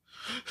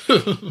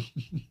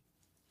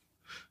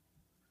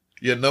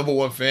 Your number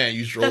one fan,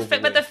 you drove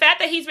But the fact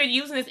that he's been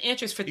using his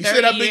interest for 30 years. He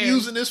said, I've been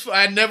using this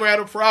I never had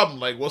a problem.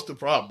 Like, what's the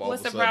problem?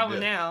 What's the problem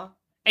now?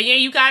 And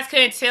you guys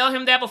couldn't tell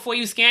him that before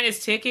you scanned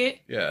his ticket?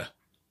 Yeah.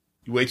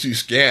 You wait till you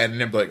scan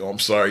and then be like, oh, I'm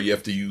sorry, you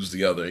have to use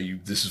the other.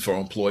 This is for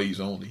employees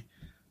only.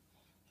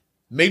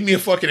 Make me a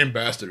fucking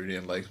ambassador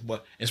then. Like,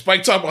 what? And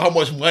Spike talking about how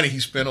much money he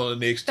spent on the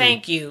Knicks. Too.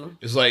 Thank you.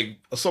 It's like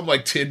something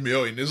like $10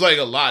 million. It's like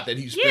a lot that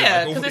he spent.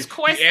 Yeah, because it's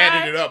courtside. He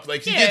added it up.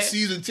 Like he gets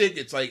season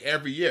tickets like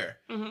every year.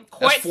 Mm-hmm.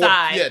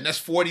 Courtside. Yeah, and that's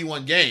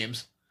 41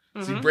 games.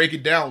 Mm-hmm. So you break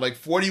it down like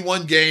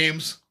 41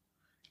 games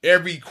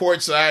every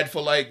courtside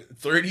for like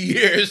 30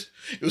 years.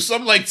 It was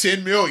something like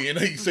 10 million.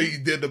 So you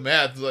did the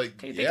math.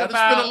 Like, yeah, I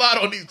spent a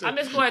lot on these. I'm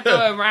just going to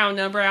throw a round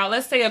number out.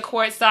 Let's say a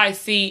courtside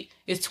seat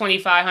is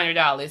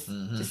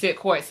 $2,500 to sit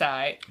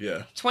courtside.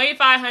 Yeah.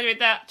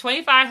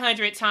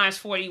 2,500 times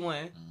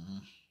 41.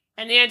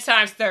 And then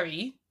times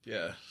 30.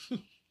 Yeah.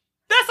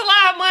 That's a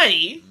lot of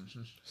money.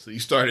 So he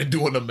started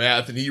doing the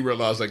math and he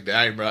realized, like,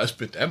 I didn't realize I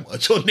spent that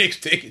much on Knicks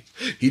tickets.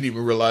 He didn't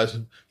even realize.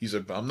 He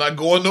said, I'm not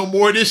going no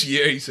more this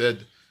year. He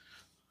said,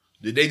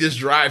 did they just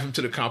drive him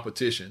to the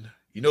competition?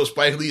 You know,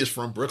 Spike Lee is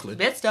from Brooklyn.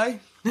 Bed-Stuy.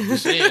 I'm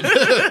just saying.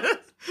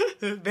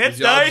 Bed-Stuy.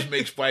 Y'all just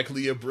make Spike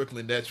Lee a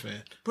Brooklyn Nets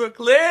fan.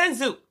 Brooklyn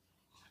Zoo.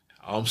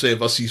 I'm saying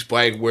if I see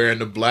Spike wearing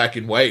the black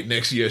and white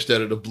next year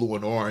instead of the blue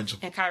and orange.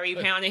 And Kyrie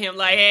pounding him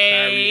like, hey.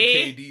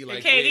 Kyrie and KD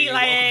like, KD hey,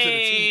 like, welcome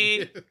hey.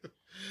 to the team.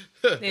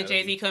 Then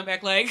Jay-Z come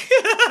back like,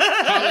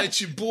 holla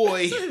at your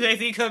boy.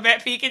 Jay-Z come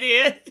back peeking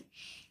in.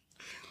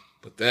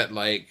 But that,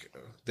 like,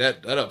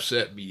 that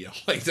upset me.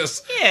 Like,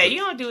 that's... Yeah, you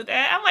don't do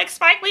that. I'm like,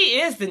 Spike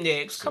Lee is the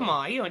Knicks. Come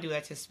on, you don't do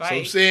that to Spike. So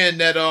I'm saying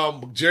that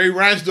Jerry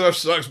Reinsdorf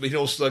sucks, but he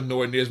don't suck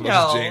nowhere near as much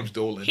as James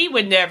Dolan. He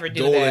would never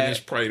do Dolan that. is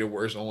probably the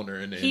worst owner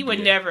in the He NBA.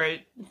 would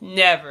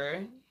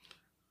never.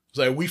 It's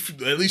like,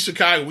 at least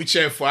Chicago, we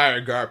chant fire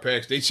at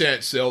Garpax. They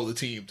chant sell the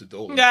team to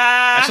Dolan. Nah.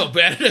 That's how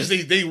bad it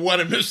is. They want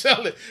him to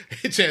sell it.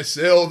 They chant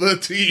sell the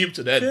team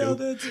to that Sell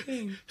dude. the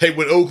team. Hey,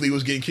 when Oakley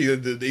was getting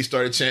killed, they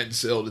started chanting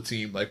sell the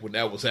team, like when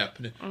that was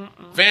happening.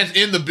 Fans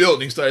in the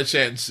building started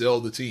chanting sell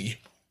the team.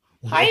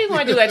 How you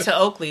going to do that to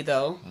Oakley,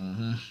 though?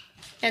 Mm-hmm.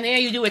 And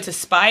then you do it to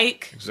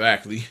Spike?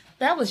 Exactly.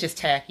 That was just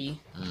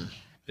tacky.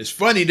 It's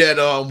funny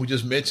that we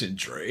just mentioned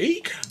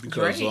Drake,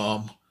 because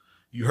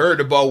you heard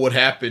about what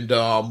happened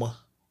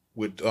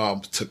with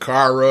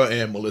Takara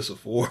and Melissa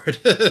Ford.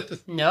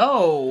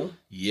 No.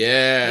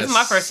 Yes. This is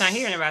my first time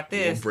hearing about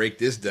this. We'll break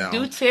this down.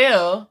 Do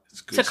tell.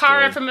 Takara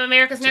story. from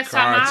America's Next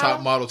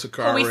Top Model.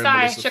 Takara Who we and saw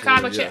Melissa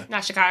Chicago, Ford, yeah.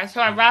 not Chicago.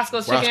 Sorry,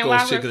 Roscoe's Chicken and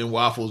Waffles. Chicken and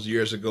Waffles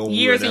years ago.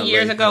 Years and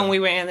years ago when we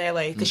were in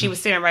LA, because she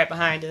was sitting right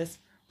behind us.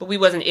 But we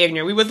wasn't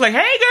ignorant. We was like,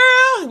 "Hey,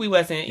 girl." We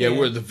wasn't. Yeah,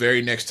 we're at the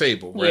very next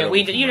table. Right,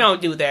 yeah, you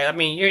don't do that. I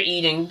mean, you're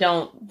eating.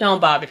 Don't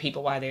bother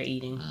people while they're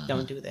eating.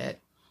 Don't do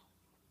that.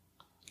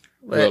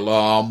 But,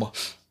 well,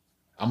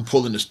 I'm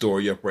pulling the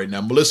story up right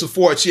now. Melissa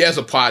Ford, she has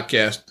a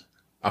podcast.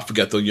 I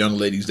forgot the young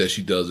ladies that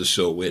she does the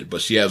show with,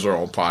 but she has her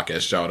own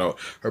podcast. Shout out.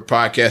 Her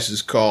podcast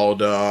is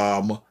called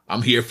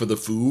I'm Here for the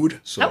Food.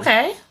 So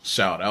okay.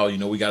 Shout out. You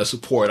know, we got to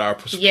support our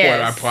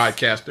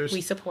podcasters.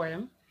 We support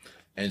them.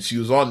 And she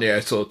was on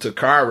there. So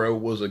Takara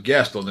was a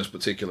guest on this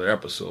particular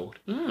episode.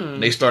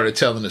 And they started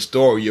telling the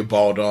story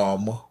about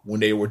when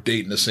they were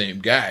dating the same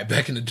guy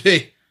back in the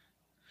day.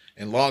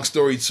 And long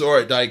story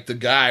short, like, the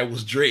guy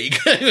was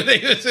Drake.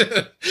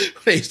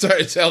 They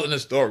started telling the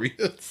story.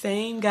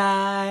 Same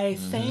guy.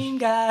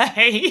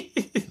 Hey,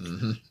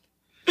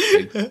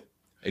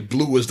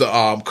 Blue is the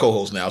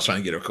co-host now. I was trying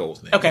to get her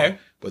co-host name. Okay.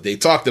 But they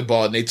talked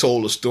about, and they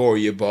told a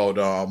story about,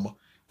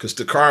 because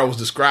Takara was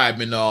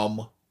describing,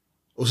 I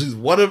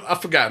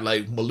forgot,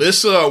 like,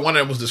 Melissa or one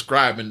of them was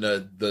describing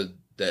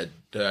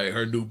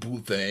her new boo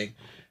thing.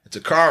 And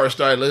Takara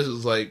started listening,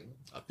 was like,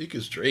 I think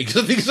it's Drake.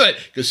 I think it's like,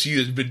 because she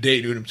has been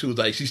dating with him too.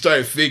 Like, she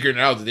started figuring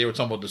out that they were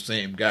talking about the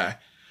same guy.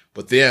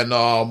 But then,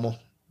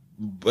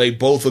 they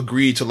both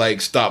agreed to, like,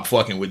 stop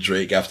fucking with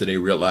Drake after they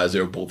realized they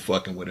were both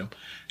fucking with him.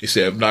 They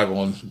said, I'm not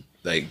going to,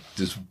 like,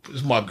 this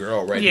is my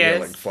girl right here.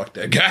 Like, fuck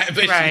that guy.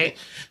 Basically. Right.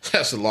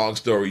 That's a long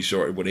story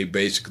short, where they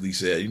basically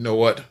said, you know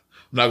what? I'm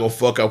not going to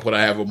fuck up what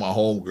I have with my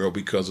homegirl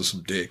because of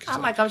some dick. So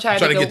I'm trying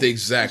to get the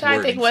exact word. I'm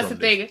trying to think what's the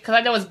thing. Because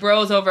I know it's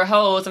bros over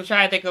hoes. I'm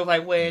trying to think of,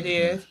 like, where it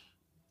is.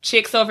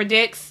 Chicks over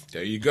dicks.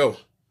 There you go.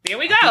 There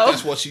we go.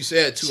 That's what she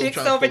said too. Chicks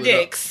over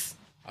dicks.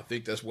 I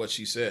think that's what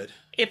she said.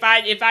 If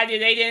I did,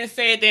 they didn't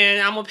say it,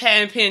 then I'm gonna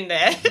pad and pin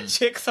that.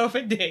 Chicks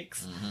over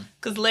dicks.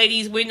 Because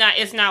ladies,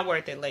 it's not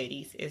worth it.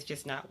 Ladies, it's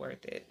just not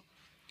worth it.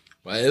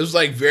 But it was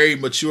like very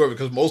mature,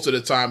 because most of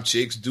the time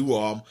chicks do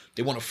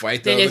they want to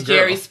fight the then other it's girl.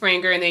 Jerry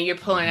Springer, and then you're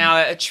pulling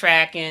out a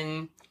track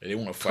and they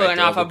want to fight pulling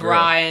the off other a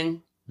bra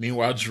and.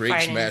 Meanwhile,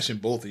 Drake's smashing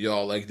both of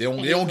y'all. Like, they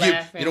don't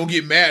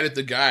get mad at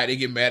the guy. They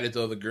get mad at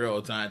the other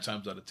girl 9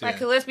 times out of 10. Like,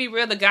 let's be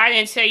real. The guy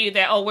didn't tell you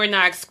that, oh, we're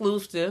not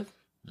exclusive.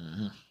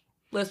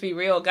 Let's be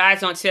real. Guys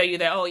don't tell you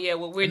that, oh, yeah,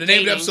 well, we're dating. The name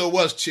of the episode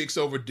was Chicks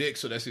Over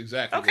Dicks, so that's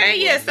exactly what it was.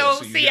 Yeah,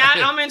 so see,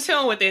 I'm in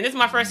tune with it. This is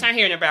my first time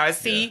hearing about it.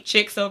 See,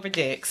 Chicks Over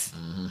Dicks.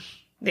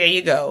 There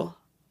you go.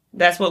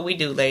 That's what we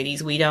do,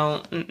 ladies. We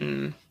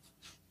don't,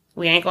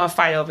 we ain't gonna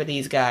fight over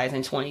these guys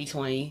in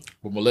 2020.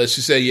 Well,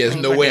 Melissa said, yeah,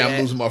 there's no way I'm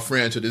losing my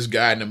friend to this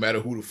guy, no matter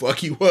who the fuck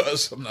he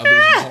was. I'm not losing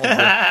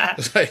my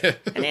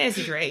homeboy. And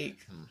it's Drake.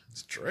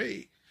 It's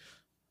Drake.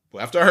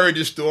 Well, after I heard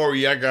this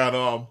story, I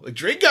got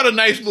Drake got a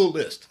nice little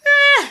list.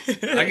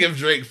 I give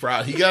Drake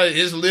proud. He got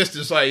his list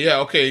is like, yeah,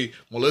 okay,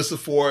 Melissa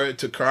Ford,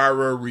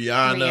 Takara,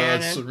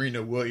 Rihanna,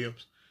 Serena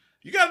Williams.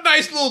 You got a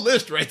nice little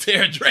list right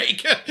there,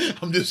 Drake.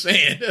 I'm just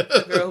saying.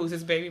 Girl who's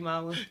his baby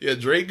mama. Yeah,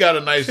 Drake got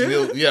a nice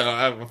little...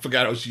 Yeah, I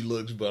forgot how she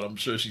looks, but I'm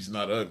sure she's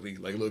not ugly,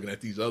 like looking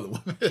at these other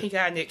women. He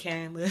got a Nick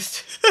Cannon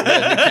list.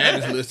 Yeah, Nick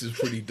Cannon's list is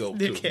pretty dope,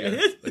 too.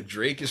 Yeah. Like,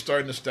 Drake is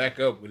starting to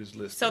stack up with his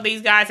list. So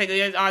these guys, like,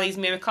 there's all these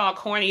men called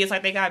corny. It's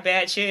like they got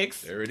bad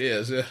chicks. There it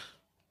is, yeah.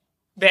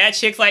 Bad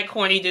chicks like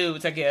corny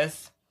dudes, I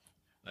guess.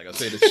 Like I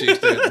say, the chicks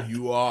that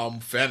you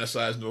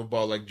fantasizing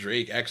about, like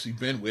Drake, actually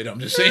been with.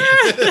 I'm just saying.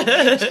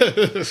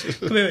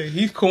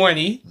 He's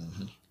corny.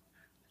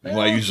 Mm-hmm.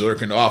 Why you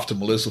zerking off to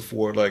Melissa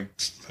Ford? Like,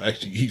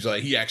 actually,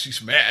 he actually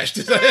smashed.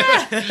 I'm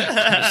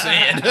just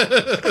saying.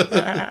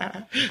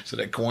 So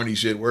that corny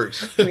shit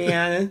works.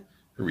 Rihanna,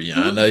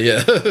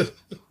 yeah.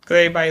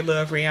 Everybody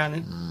love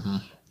Rihanna. Mm-hmm.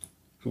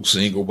 Who's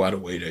single, by the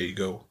way? There you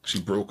go.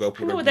 She broke up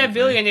with her. With that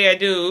billionaire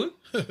dude.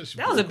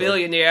 That was a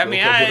billionaire. I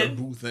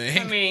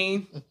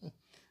mean,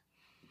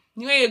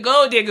 you ain't a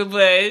gold digger,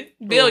 but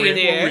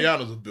billionaire.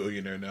 Rihanna's a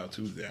billionaire now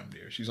too. Damn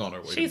near. She's on her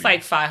way. She's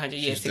like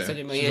 500,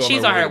 600 million.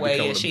 She's on her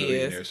way. Yeah, she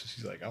is. So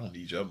she's like, I don't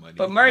need your money.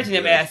 But merging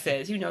them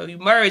assets, you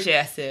merge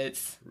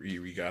assets.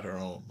 We got her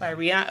own. Like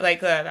Rihanna,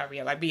 like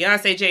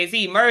Beyonce,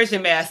 Jay-Z, merge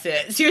them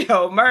assets.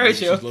 Merge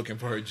them. She's looking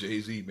for her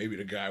Jay-Z. Maybe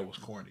the guy was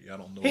corny. I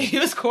don't know. He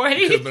was corny.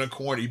 He could have been a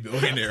corny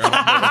billionaire.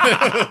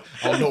 I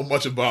don't know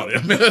much about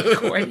him.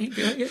 Corny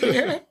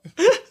billionaire.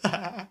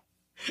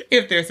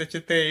 If there's such a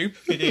thing,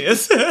 it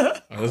is.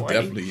 It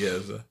definitely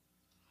is.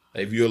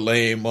 If you're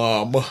lame,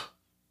 when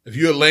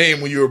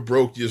you were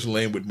broke, you're just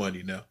lame with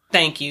money now.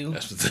 Thank you.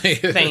 That's the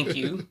thing. Thank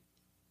you.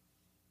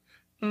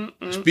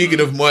 Speaking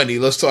of money,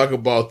 let's talk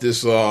about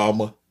this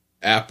Apple.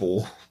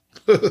 Apple.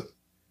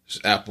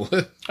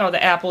 Oh,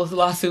 the Apple's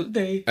lawsuit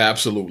thing.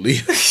 Absolutely.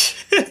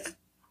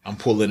 I'm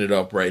pulling it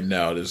up right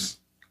now. This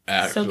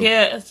So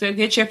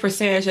get your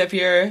percentage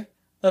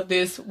of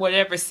this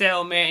whatever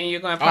settlement, and you're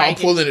going to I'm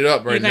pulling it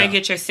up right now. You're going to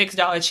get your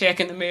 $6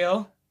 check in the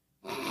mail.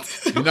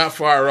 You're not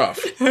far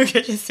off. Get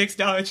your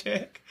 $6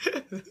 check.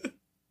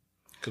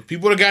 Because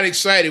people that got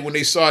excited when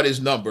they saw this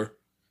number,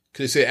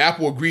 because they said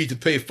Apple agreed to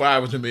pay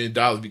 $500 million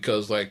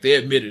because, like, they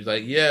admitted,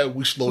 like, yeah,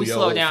 we slow your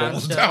old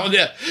phones down.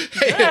 Yeah,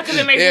 because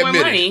it makes more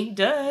money.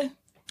 Duh.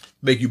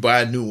 Make you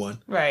buy a new one.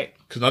 Right.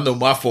 Because I know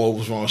my phone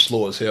was running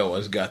slow as hell. I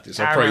just got this.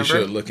 I probably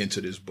should look into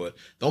this, but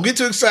don't get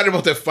too excited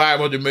about that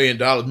 $500 million.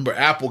 Remember,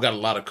 Apple got a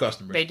lot of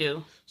customers. They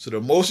do. So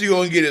the most you're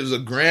going to get is a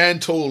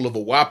grand total of a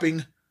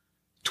whopping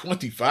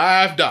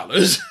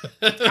 $25.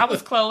 I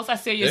was close. I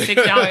said your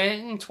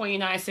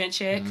 $6.29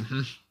 check.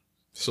 Mm-hmm.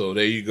 So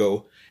there you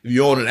go. If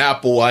you own an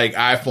Apple like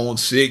iPhone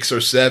 6 or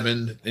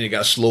 7 and it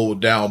got slowed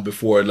down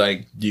before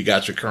like you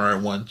got your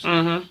current ones,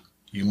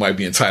 you might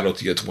be entitled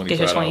to your $25. Get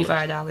your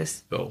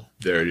 $25. So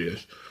there it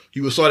is.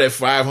 You saw that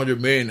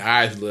 500 million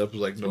eyes lit up.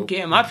 Was like, no, I'm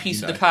getting my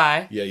piece of the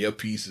pie. Yeah, your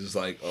piece is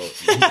like,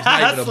 it's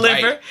not even a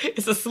sliver. Bite.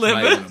 It's a sliver.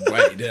 It's not even a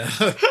bite. Yeah.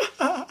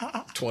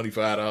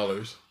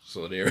 $25.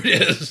 So there it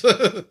is.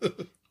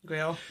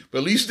 Well, but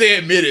at least they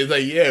admitted,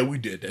 like, yeah, we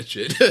did that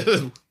shit.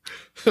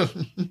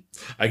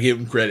 I give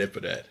them credit for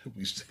that.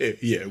 We said,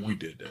 yeah, we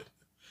did that.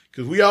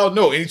 Because we all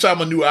know,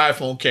 anytime a new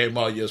iPhone came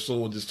out, your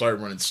phone just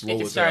started running slow.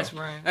 It starts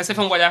running. That's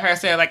from what I heard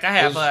say. Like I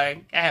have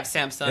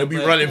Samsung. It'll be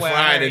running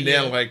fine, and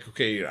then like,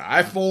 okay,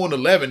 iPhone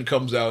 11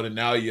 comes out, and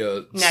now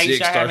your 6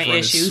 starts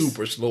running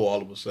super slow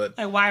all of a sudden.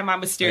 Like, why am I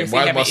mysteriously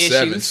having issues? Why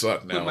does my 7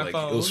 suck now? Like,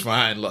 it was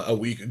fine a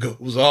week ago.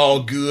 It was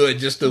all good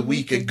just a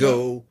week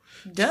ago.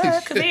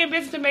 Duh, because they in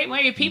business to make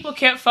money. People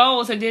kept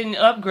phones and didn't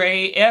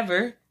upgrade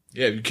ever.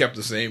 Yeah, if you kept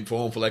the same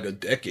phone for like a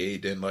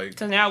decade, then like...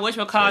 So now,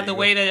 whatchamacallit, the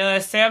way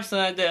that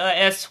Samsung, the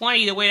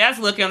S20, the way that's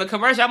looking on the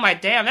commercial, I'm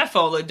like, damn, that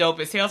phone look dope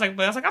as hell. I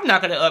was like, I'm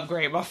not going to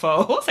upgrade my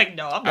phone. I was like,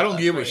 no, I'm not. I don't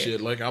give a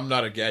shit. Like, I'm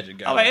not a gadget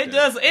guy. I'm like, it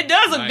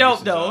does look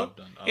dope, though.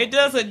 It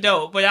does look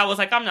dope, but I was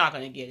like, I'm not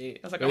going to get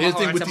it. I was like, I'm going to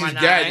hold on to my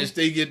 9. Gadgets,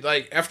 they get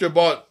like, after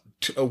about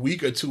a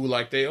week or two,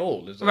 like they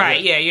old. It's like,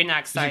 right? Yeah, you're not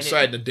excited. It's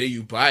exciting the day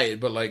you buy it,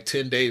 but like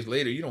 10 days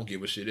later, you don't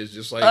give a shit. It's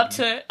just like up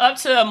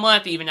to a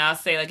month, even. I'll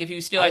say, like if you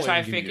still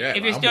trying to figure,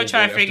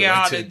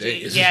 out the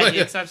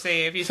gadgets, I'm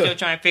saying if you're still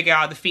trying to figure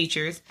out the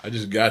features. I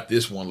just got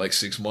this one like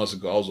 6 months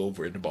ago. I was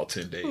over it in about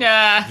 10 days. Nah,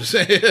 I'm just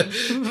saying.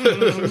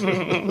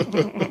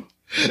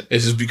 It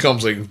just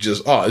becomes like it's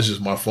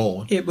just my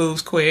phone. It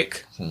moves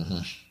quick.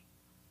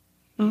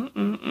 But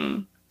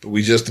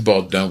we just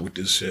about done with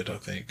this shit, I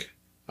think.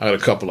 I got a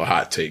couple of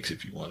hot takes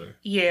if you want to.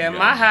 Yeah,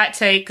 my hot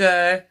take,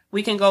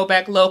 we can go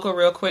back local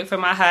real quick for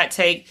my hot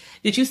take.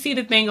 Did you see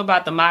the thing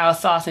about the mild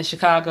sauce in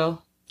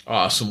Chicago?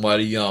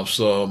 Somebody,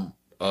 some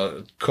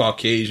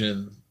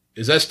Caucasian.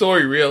 Is that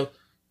story real?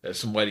 That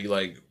somebody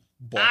like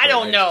bought I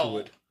don't know.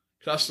 It?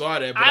 I saw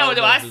that. But I don't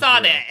know. I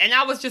saw that. And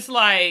I was just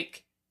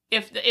like,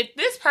 if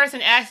this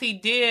person actually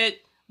did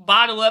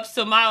bottle up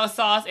some mild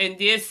sauce and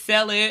did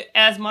sell it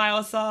as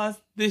mild sauce,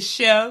 the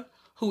chef,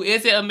 who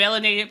isn't a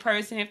melanated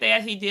person, if they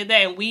actually did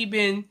that, and we've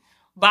been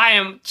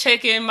buying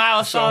chicken,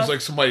 mild sauce. Sounds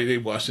like somebody they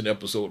watched an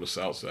episode of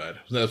Southside.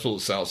 An episode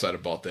of Southside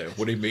about that,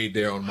 where they made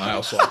their own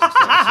mild sauce. And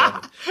stuff.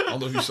 I don't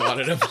know if you saw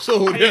that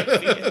episode.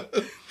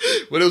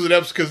 But it was an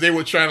episode because they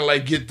were trying to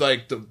like get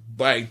like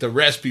the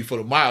recipe for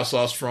the mild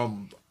sauce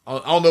from. I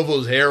don't know if it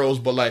was Harold's,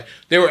 but like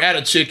they were at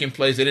a chicken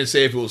place. They didn't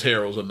say if it was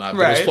Harold's or not.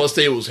 But it was supposed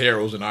to say it was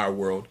Harold's in our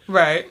world.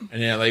 Right.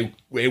 And then like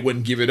they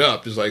wouldn't give it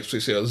up. It's like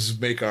they said, let's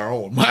just make our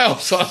own mild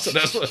sauce. And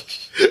that's what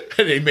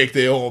and they make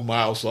their own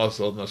mild sauce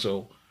on the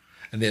show.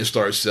 And then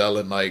start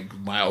selling like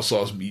mild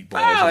sauce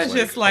meatballs. I was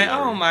just like,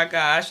 oh my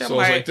gosh. So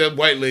it's like that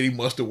white lady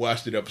must have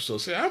watched the episode.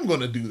 Say, I'm going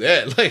to do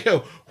that. Like,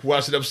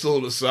 watch the episode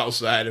of the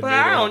Southside. But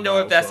I don't know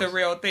if that's a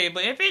real thing.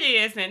 But if it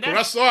is, then that's... When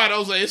I saw it, I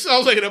was like, it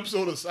sounds like an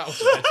episode of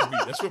Southside to me.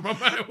 That's where my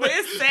mind went. But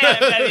it's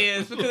sad if that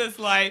is because it's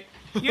like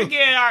you're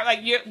getting our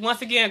you're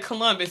once again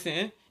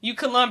Columbusing. You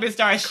Columbus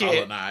our shit.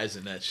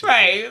 Colonizing that shit.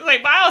 Right.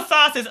 Like mild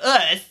sauce is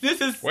us. This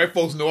is white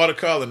folks know how to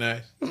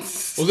colonize. What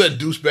was that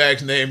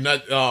douchebag's name?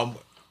 Not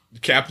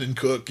Captain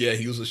Cook, yeah,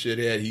 he was a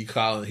shithead. He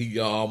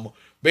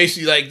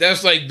basically like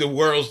that's like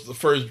the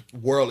first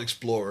world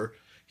explorer.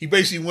 He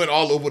basically went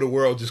all over the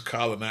world just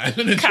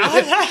colonizing. This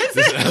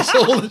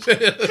asshole.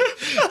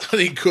 I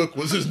think Cook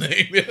was his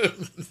name.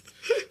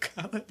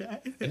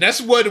 Colonizing. And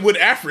that's what with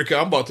Africa.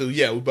 we're about to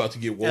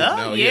get woke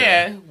now.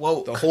 Yeah,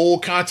 woke. The whole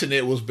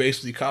continent was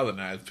basically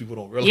colonized. People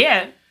don't realize.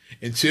 Yeah.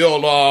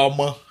 Until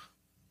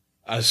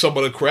some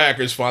of the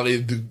crackers finally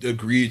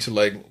agreed to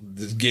like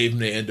just gave them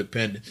their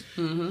independence.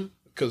 Mm-hmm.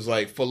 Cause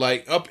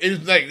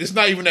it's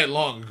not even that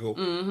long ago.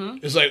 Mm-hmm.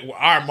 It's like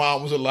our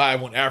mom was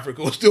alive when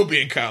Africa was still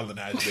being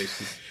colonized.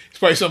 Basically, it's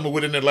probably something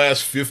within the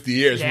last 50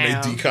 years when they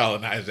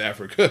decolonized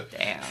Africa.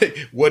 Damn,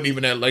 it wasn't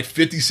even that like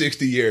 50,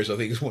 60 years. I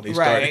think is when they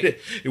started.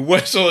 It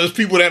was so. There's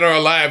people that are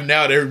alive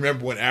now that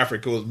remember when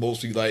Africa was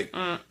mostly like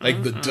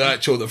the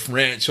Dutch or the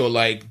French or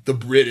like the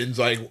Britons,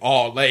 like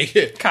all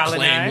like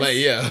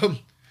colonized.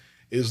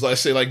 It's like,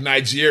 say, like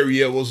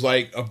Nigeria was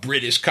like a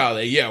British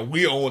colony. Yeah,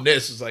 we own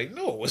this. It's like,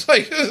 no, it's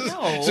like,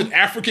 it's an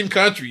African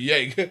country.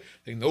 Yeah,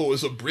 no,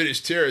 it's a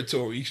British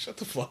territory. Shut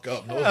the fuck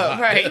up. No,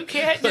 right. You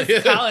can't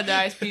just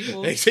colonize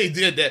people. They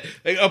did that.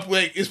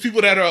 It's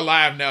people that are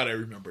alive now that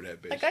remember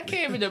that, basically. Like, I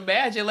can't even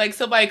imagine, like,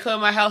 somebody come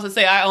to my house and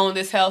say, I own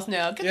this house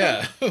now.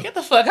 Get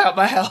the fuck out of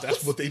my house.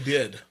 That's what they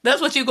did.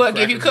 That's what you're going to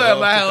give you come to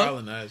my house.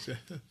 Colonize, It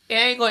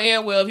ain't going to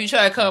end well if you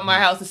try to come to my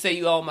house and say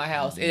you own my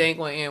house. It ain't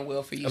going to end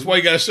well for you. That's why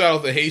you got to shout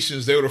out the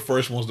Haitians. They were the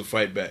first ones to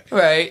fight back.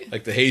 Right.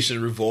 Like the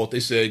Haitian revolt. They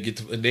said,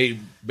 and they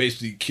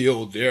basically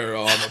killed their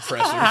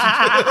oppressors.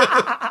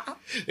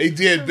 They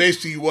did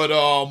basically what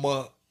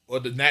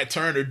the Nat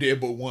Turner did,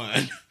 but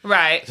won.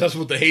 Right. That's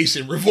what the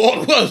Haitian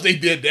revolt was. They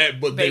did that,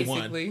 but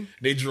basically. They won.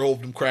 They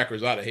drove them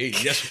crackers out of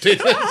Haiti. That's what they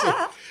did.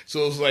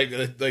 So it's like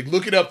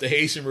look it up, the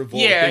Haitian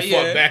revolt. They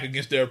fought back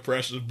against their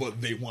oppressors, but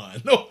they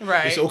won. No,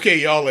 right. It's okay.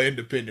 Y'all are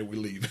independent. We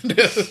leave. So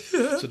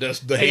that's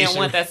the Haitian. They didn't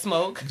want that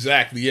smoke.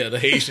 Exactly. Yeah, the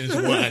Haitians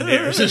won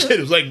there. It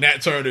was like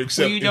Nat Turner,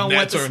 except you don't Nat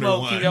want Turner the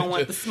smoke. won. You don't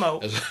want the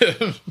smoke.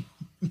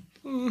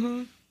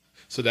 Mm-hmm.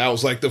 So that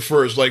was like the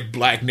first like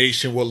black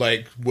nation where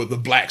the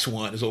blacks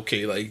won. It's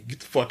okay, like get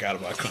the fuck out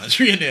of our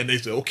country, and then they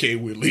said okay,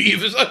 we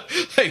leave. It's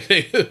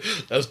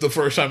that's the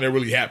first time that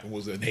really happened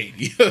was in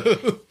Haiti.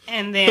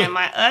 And then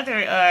my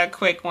other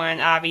quick one,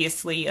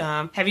 obviously,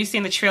 have you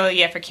seen the trailer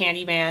yet for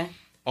Candyman?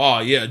 Oh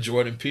yeah,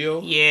 Jordan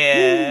Peele.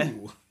 Yeah.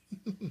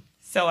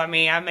 So I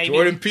mean,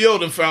 Jordan Peele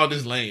done found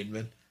his lane,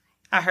 man.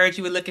 I heard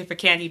you were looking for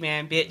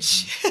Candyman,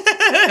 bitch.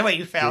 Well,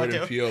 you found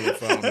Jordan Peele done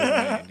found his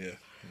lane. Yeah.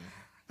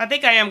 I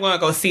think I am going to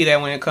go see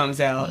that when it comes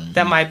out. Mm-hmm.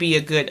 That might be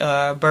a good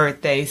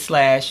birthday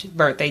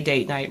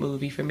date night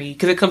movie for me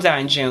because it comes out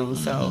in June.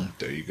 So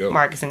there you go.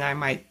 Marcus and I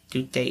might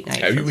do date night.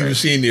 Have you even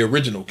seen the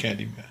original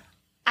Candyman?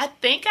 I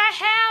think I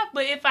have,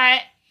 but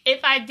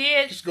if I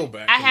did, just go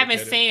back. I haven't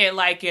seen it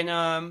like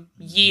in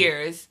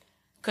years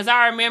because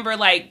I remember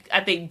like I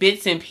think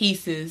bits and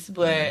pieces,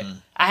 but.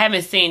 I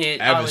haven't seen it.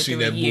 I haven't seen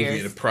that movie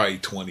in probably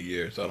 20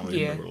 years. I don't even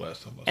remember the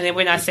last time. And then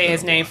when I say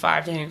his name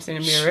 5 times in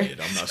the mirror, shit,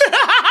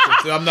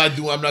 I'm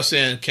not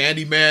saying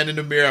Candyman in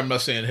the mirror. I'm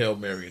not saying Hail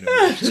Mary in the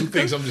mirror. Two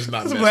things I'm just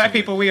not. Black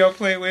people we don't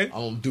play with. I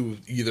don't do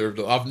either of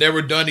those. I've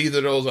never done either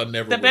of those. I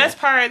never. The best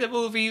part of the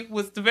movie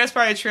was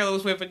the trailer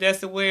was with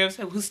Vanessa Williams,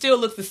 who still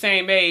looks the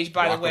same age.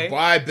 By the way,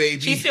 bye baby.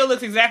 She still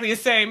looks exactly the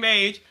same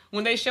age.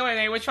 When they showed her,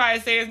 they were trying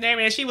to say his name,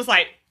 and she was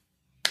like.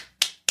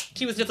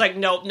 She was just like,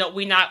 no,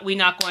 we not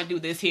going to do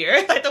this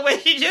here. Like the way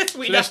she just.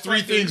 So that's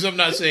 3 things I'm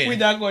not saying. We're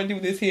not going to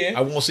do this here.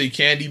 I won't say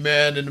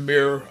Candyman in the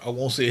mirror. I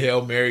won't say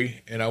Hail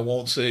Mary, and I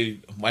won't say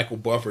Michael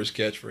Buffer's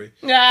catchphrase.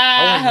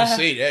 I won't even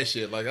say that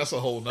shit. Like that's a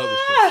whole nother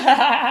stuff.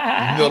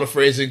 You know the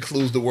phrase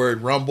includes the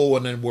word rumble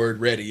and then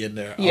word ready in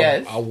there.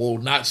 Yes. I will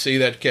not say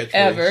that catchphrase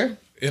ever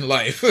in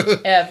life.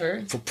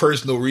 Ever for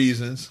personal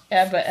reasons.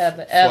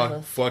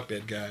 Ever. Fuck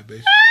that guy,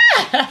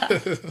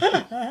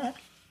 basically.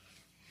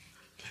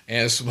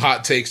 And some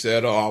hot takes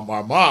that our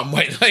mom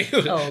might like.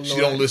 She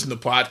don't listen to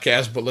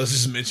podcasts, but let's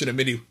just mention them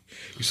anyway.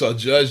 You saw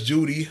Judge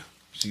Judy.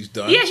 She's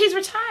done. Yeah, she's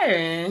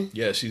retiring.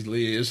 Yeah, she's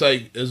leaving. It's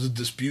like there's a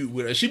dispute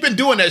with her. She's been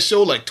doing that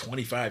show like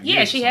 25 years.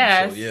 Yeah, she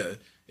has. So, yeah.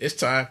 It's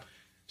time.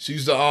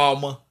 She's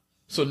the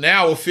so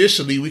now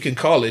officially we can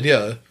call it,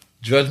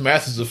 Judge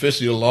Mathis is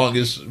officially the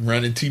longest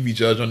running TV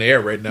judge on the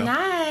air right now.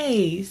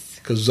 Nice.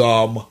 Because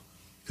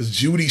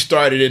Judy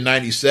started in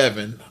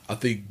 97. I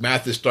think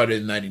Mathis started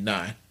in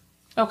 99.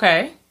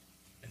 Okay.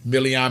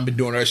 Millian been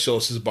doing her show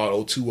since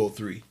about 02,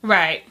 03.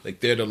 Right. Like,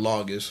 they're the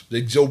longest.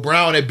 Like, Joe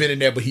Brown had been in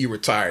there, but he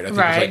retired. I think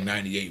it was like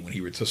 98 when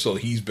he retired. So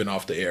he's been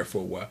off the air for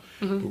a while.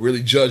 Mm-hmm. But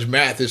really, Judge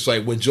Mathis,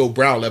 like, when Joe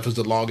Brown left, was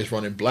the longest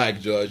running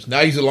black judge. Now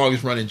he's the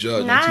longest running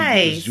judge on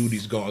TV because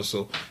Judy's gone.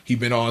 So he's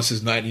been on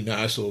since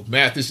 99. So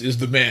Mathis is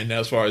the man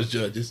now as far as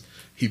judges.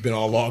 He's been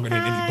on longer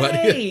than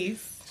anybody.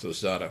 So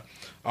shout out.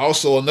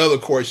 Also, another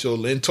court show,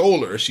 Lynn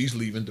Toler, she's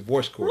leaving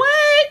divorce court.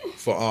 What?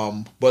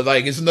 For but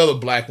like it's another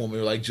black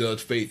woman, like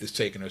Judge Faith is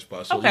taking her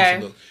spot. So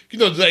okay.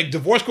 Like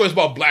divorce court is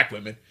about black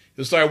women.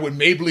 It started with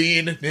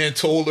Maybelline, then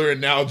Toler,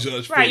 and now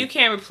Judge Faith. Right, you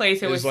can't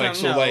replace it with like,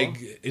 something. I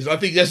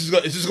think it's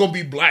just gonna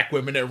be black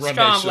women that run Strong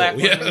that show. Black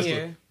women,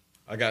 So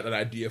I got an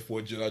idea for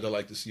a judge I'd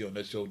like to see on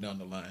that show down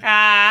the line.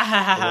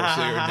 I won't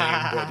say her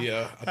name, but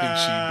I think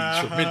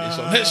she'd be tremendous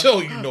on that show.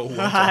 You know who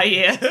I'm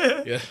talking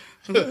about. Yeah.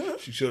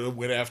 She should have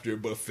went after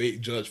it, but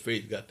Judge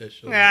Faith got that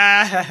show.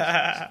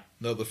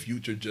 Another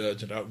future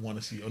judge, and I want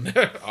to see on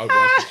there. I'll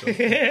watch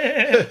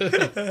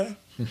the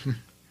show.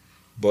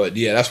 But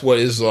yeah, that's what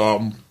is.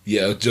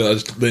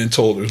 Judge Lynn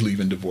Toler's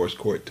leaving divorce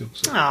court too.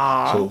 So,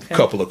 a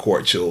couple of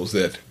court shows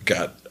that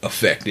got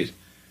affected.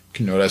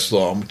 You know, that's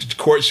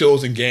court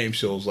shows and game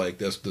shows, like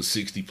that's the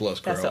 60+ crowd.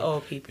 That's the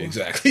old people.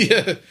 Exactly.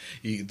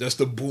 That's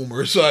the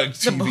boomers.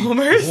 TV. The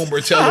boomers? Boomer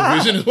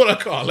television is what I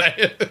call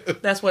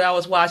that. That's what I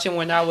was watching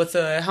when I was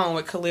at home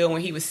with Khalil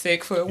when he was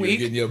sick for a week.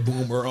 Getting your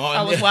boomer on.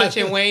 I was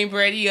watching Wayne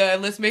Brady,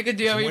 Let's Make a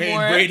Deal Anymore.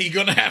 Wayne Brady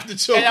gonna have to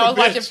choke. And I was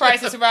watching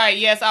Price is Right.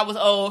 Yes, I was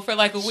old for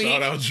like a week.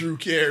 Shout out Drew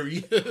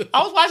Carey.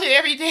 I was watching it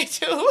every day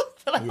too.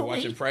 We were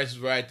watching Price is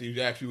Right.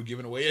 They actually were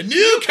giving away a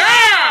new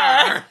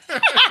car.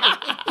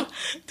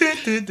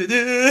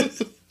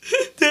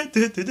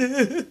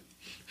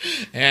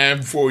 And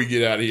before we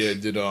get out of here,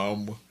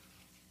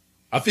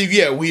 I think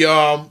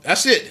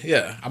that's it.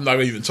 Yeah, I'm not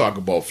gonna even talk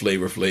about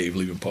Flavor Flav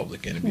leaving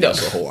Public Enemy. No.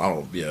 That's a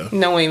whole.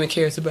 No one even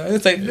cares about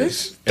it. It's like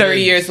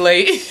 30 years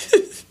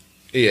late.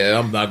 Yeah,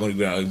 I'm not gonna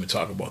even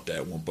talk about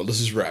that one. But let's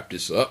just wrap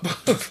this up.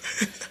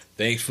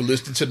 Thanks for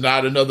listening to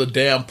Not Another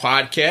Damn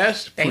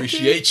Podcast.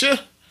 Appreciate you.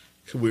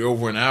 We're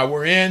over an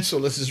hour in, so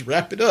let's just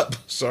wrap it up.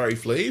 Sorry,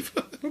 Flav.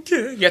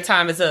 Your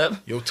time is up.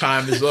 Your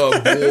time is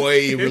up, boy.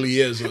 It really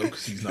is up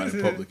because he's not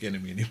a Public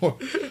Enemy anymore.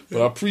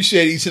 But I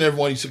appreciate each and every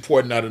one you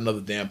support Not Another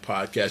Damn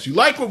Podcast. You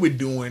like what we're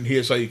doing,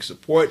 here's how you can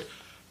support.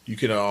 You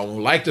can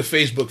like the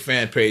Facebook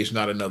fan page,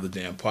 Not Another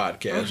Damn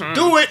Podcast. Mm-hmm.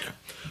 Do it.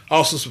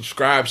 Also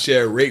subscribe,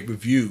 share, rate,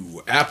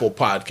 review. Apple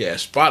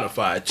Podcasts,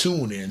 Spotify,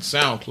 TuneIn,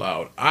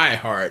 SoundCloud,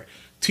 iHeart,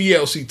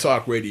 TLC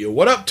Talk Radio.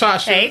 What up,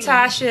 Tasha? Hey,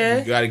 Tasha.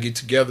 We got to get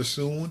together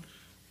soon.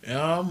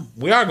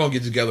 We are going to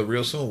get together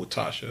real soon with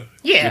Tasha.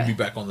 Yeah. We'll be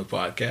back on the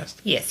podcast.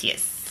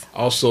 Yes.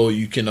 Also,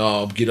 you can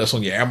get us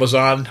on your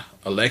Amazon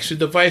Alexa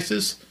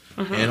devices.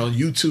 Mm-hmm. And on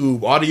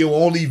YouTube, audio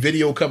only,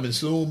 video coming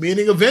soon,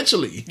 meaning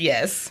eventually.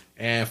 Yes.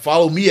 And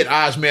follow me at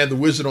Ozman the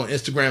Wizard on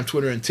Instagram,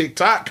 Twitter, and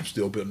TikTok. I'm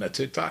still building that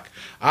TikTok.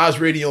 Oz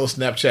Radio on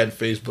Snapchat and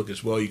Facebook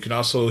as well. You can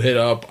also hit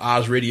up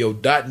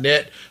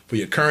ozradio.net for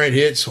your current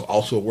hits,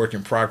 also a work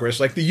in progress,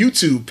 like the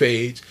YouTube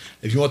page.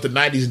 If you want the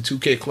 90s and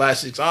 2K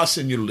classics, I'll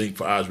send you the link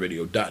for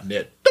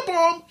ozradio.net.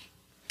 Da-bomb!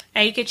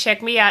 And you can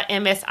check me out,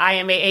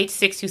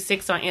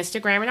 MSIMAH626 on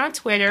Instagram and on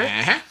Twitter.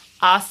 Uh-huh.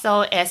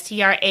 Also,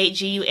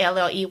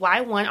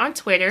 STR8GULLEY1 on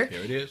Twitter.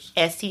 There it is.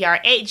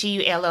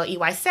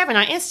 STR8GULLEY7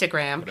 on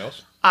Instagram. What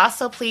else?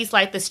 Also, please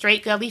like the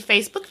Straight Gully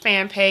Facebook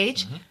fan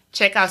page. Mm-hmm.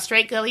 Check out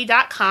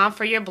straightgully.com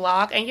for your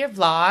blog and your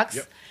vlogs.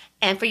 Yep.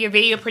 And for your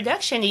video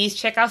production needs,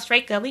 check out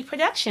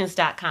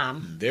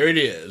straightgullyproductions.com. There it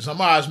is. I'm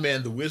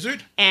Ozman the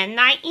Wizard. And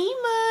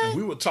Naima. And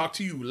we will talk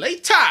to you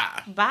later.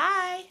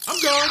 Bye.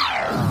 I'm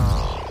gone.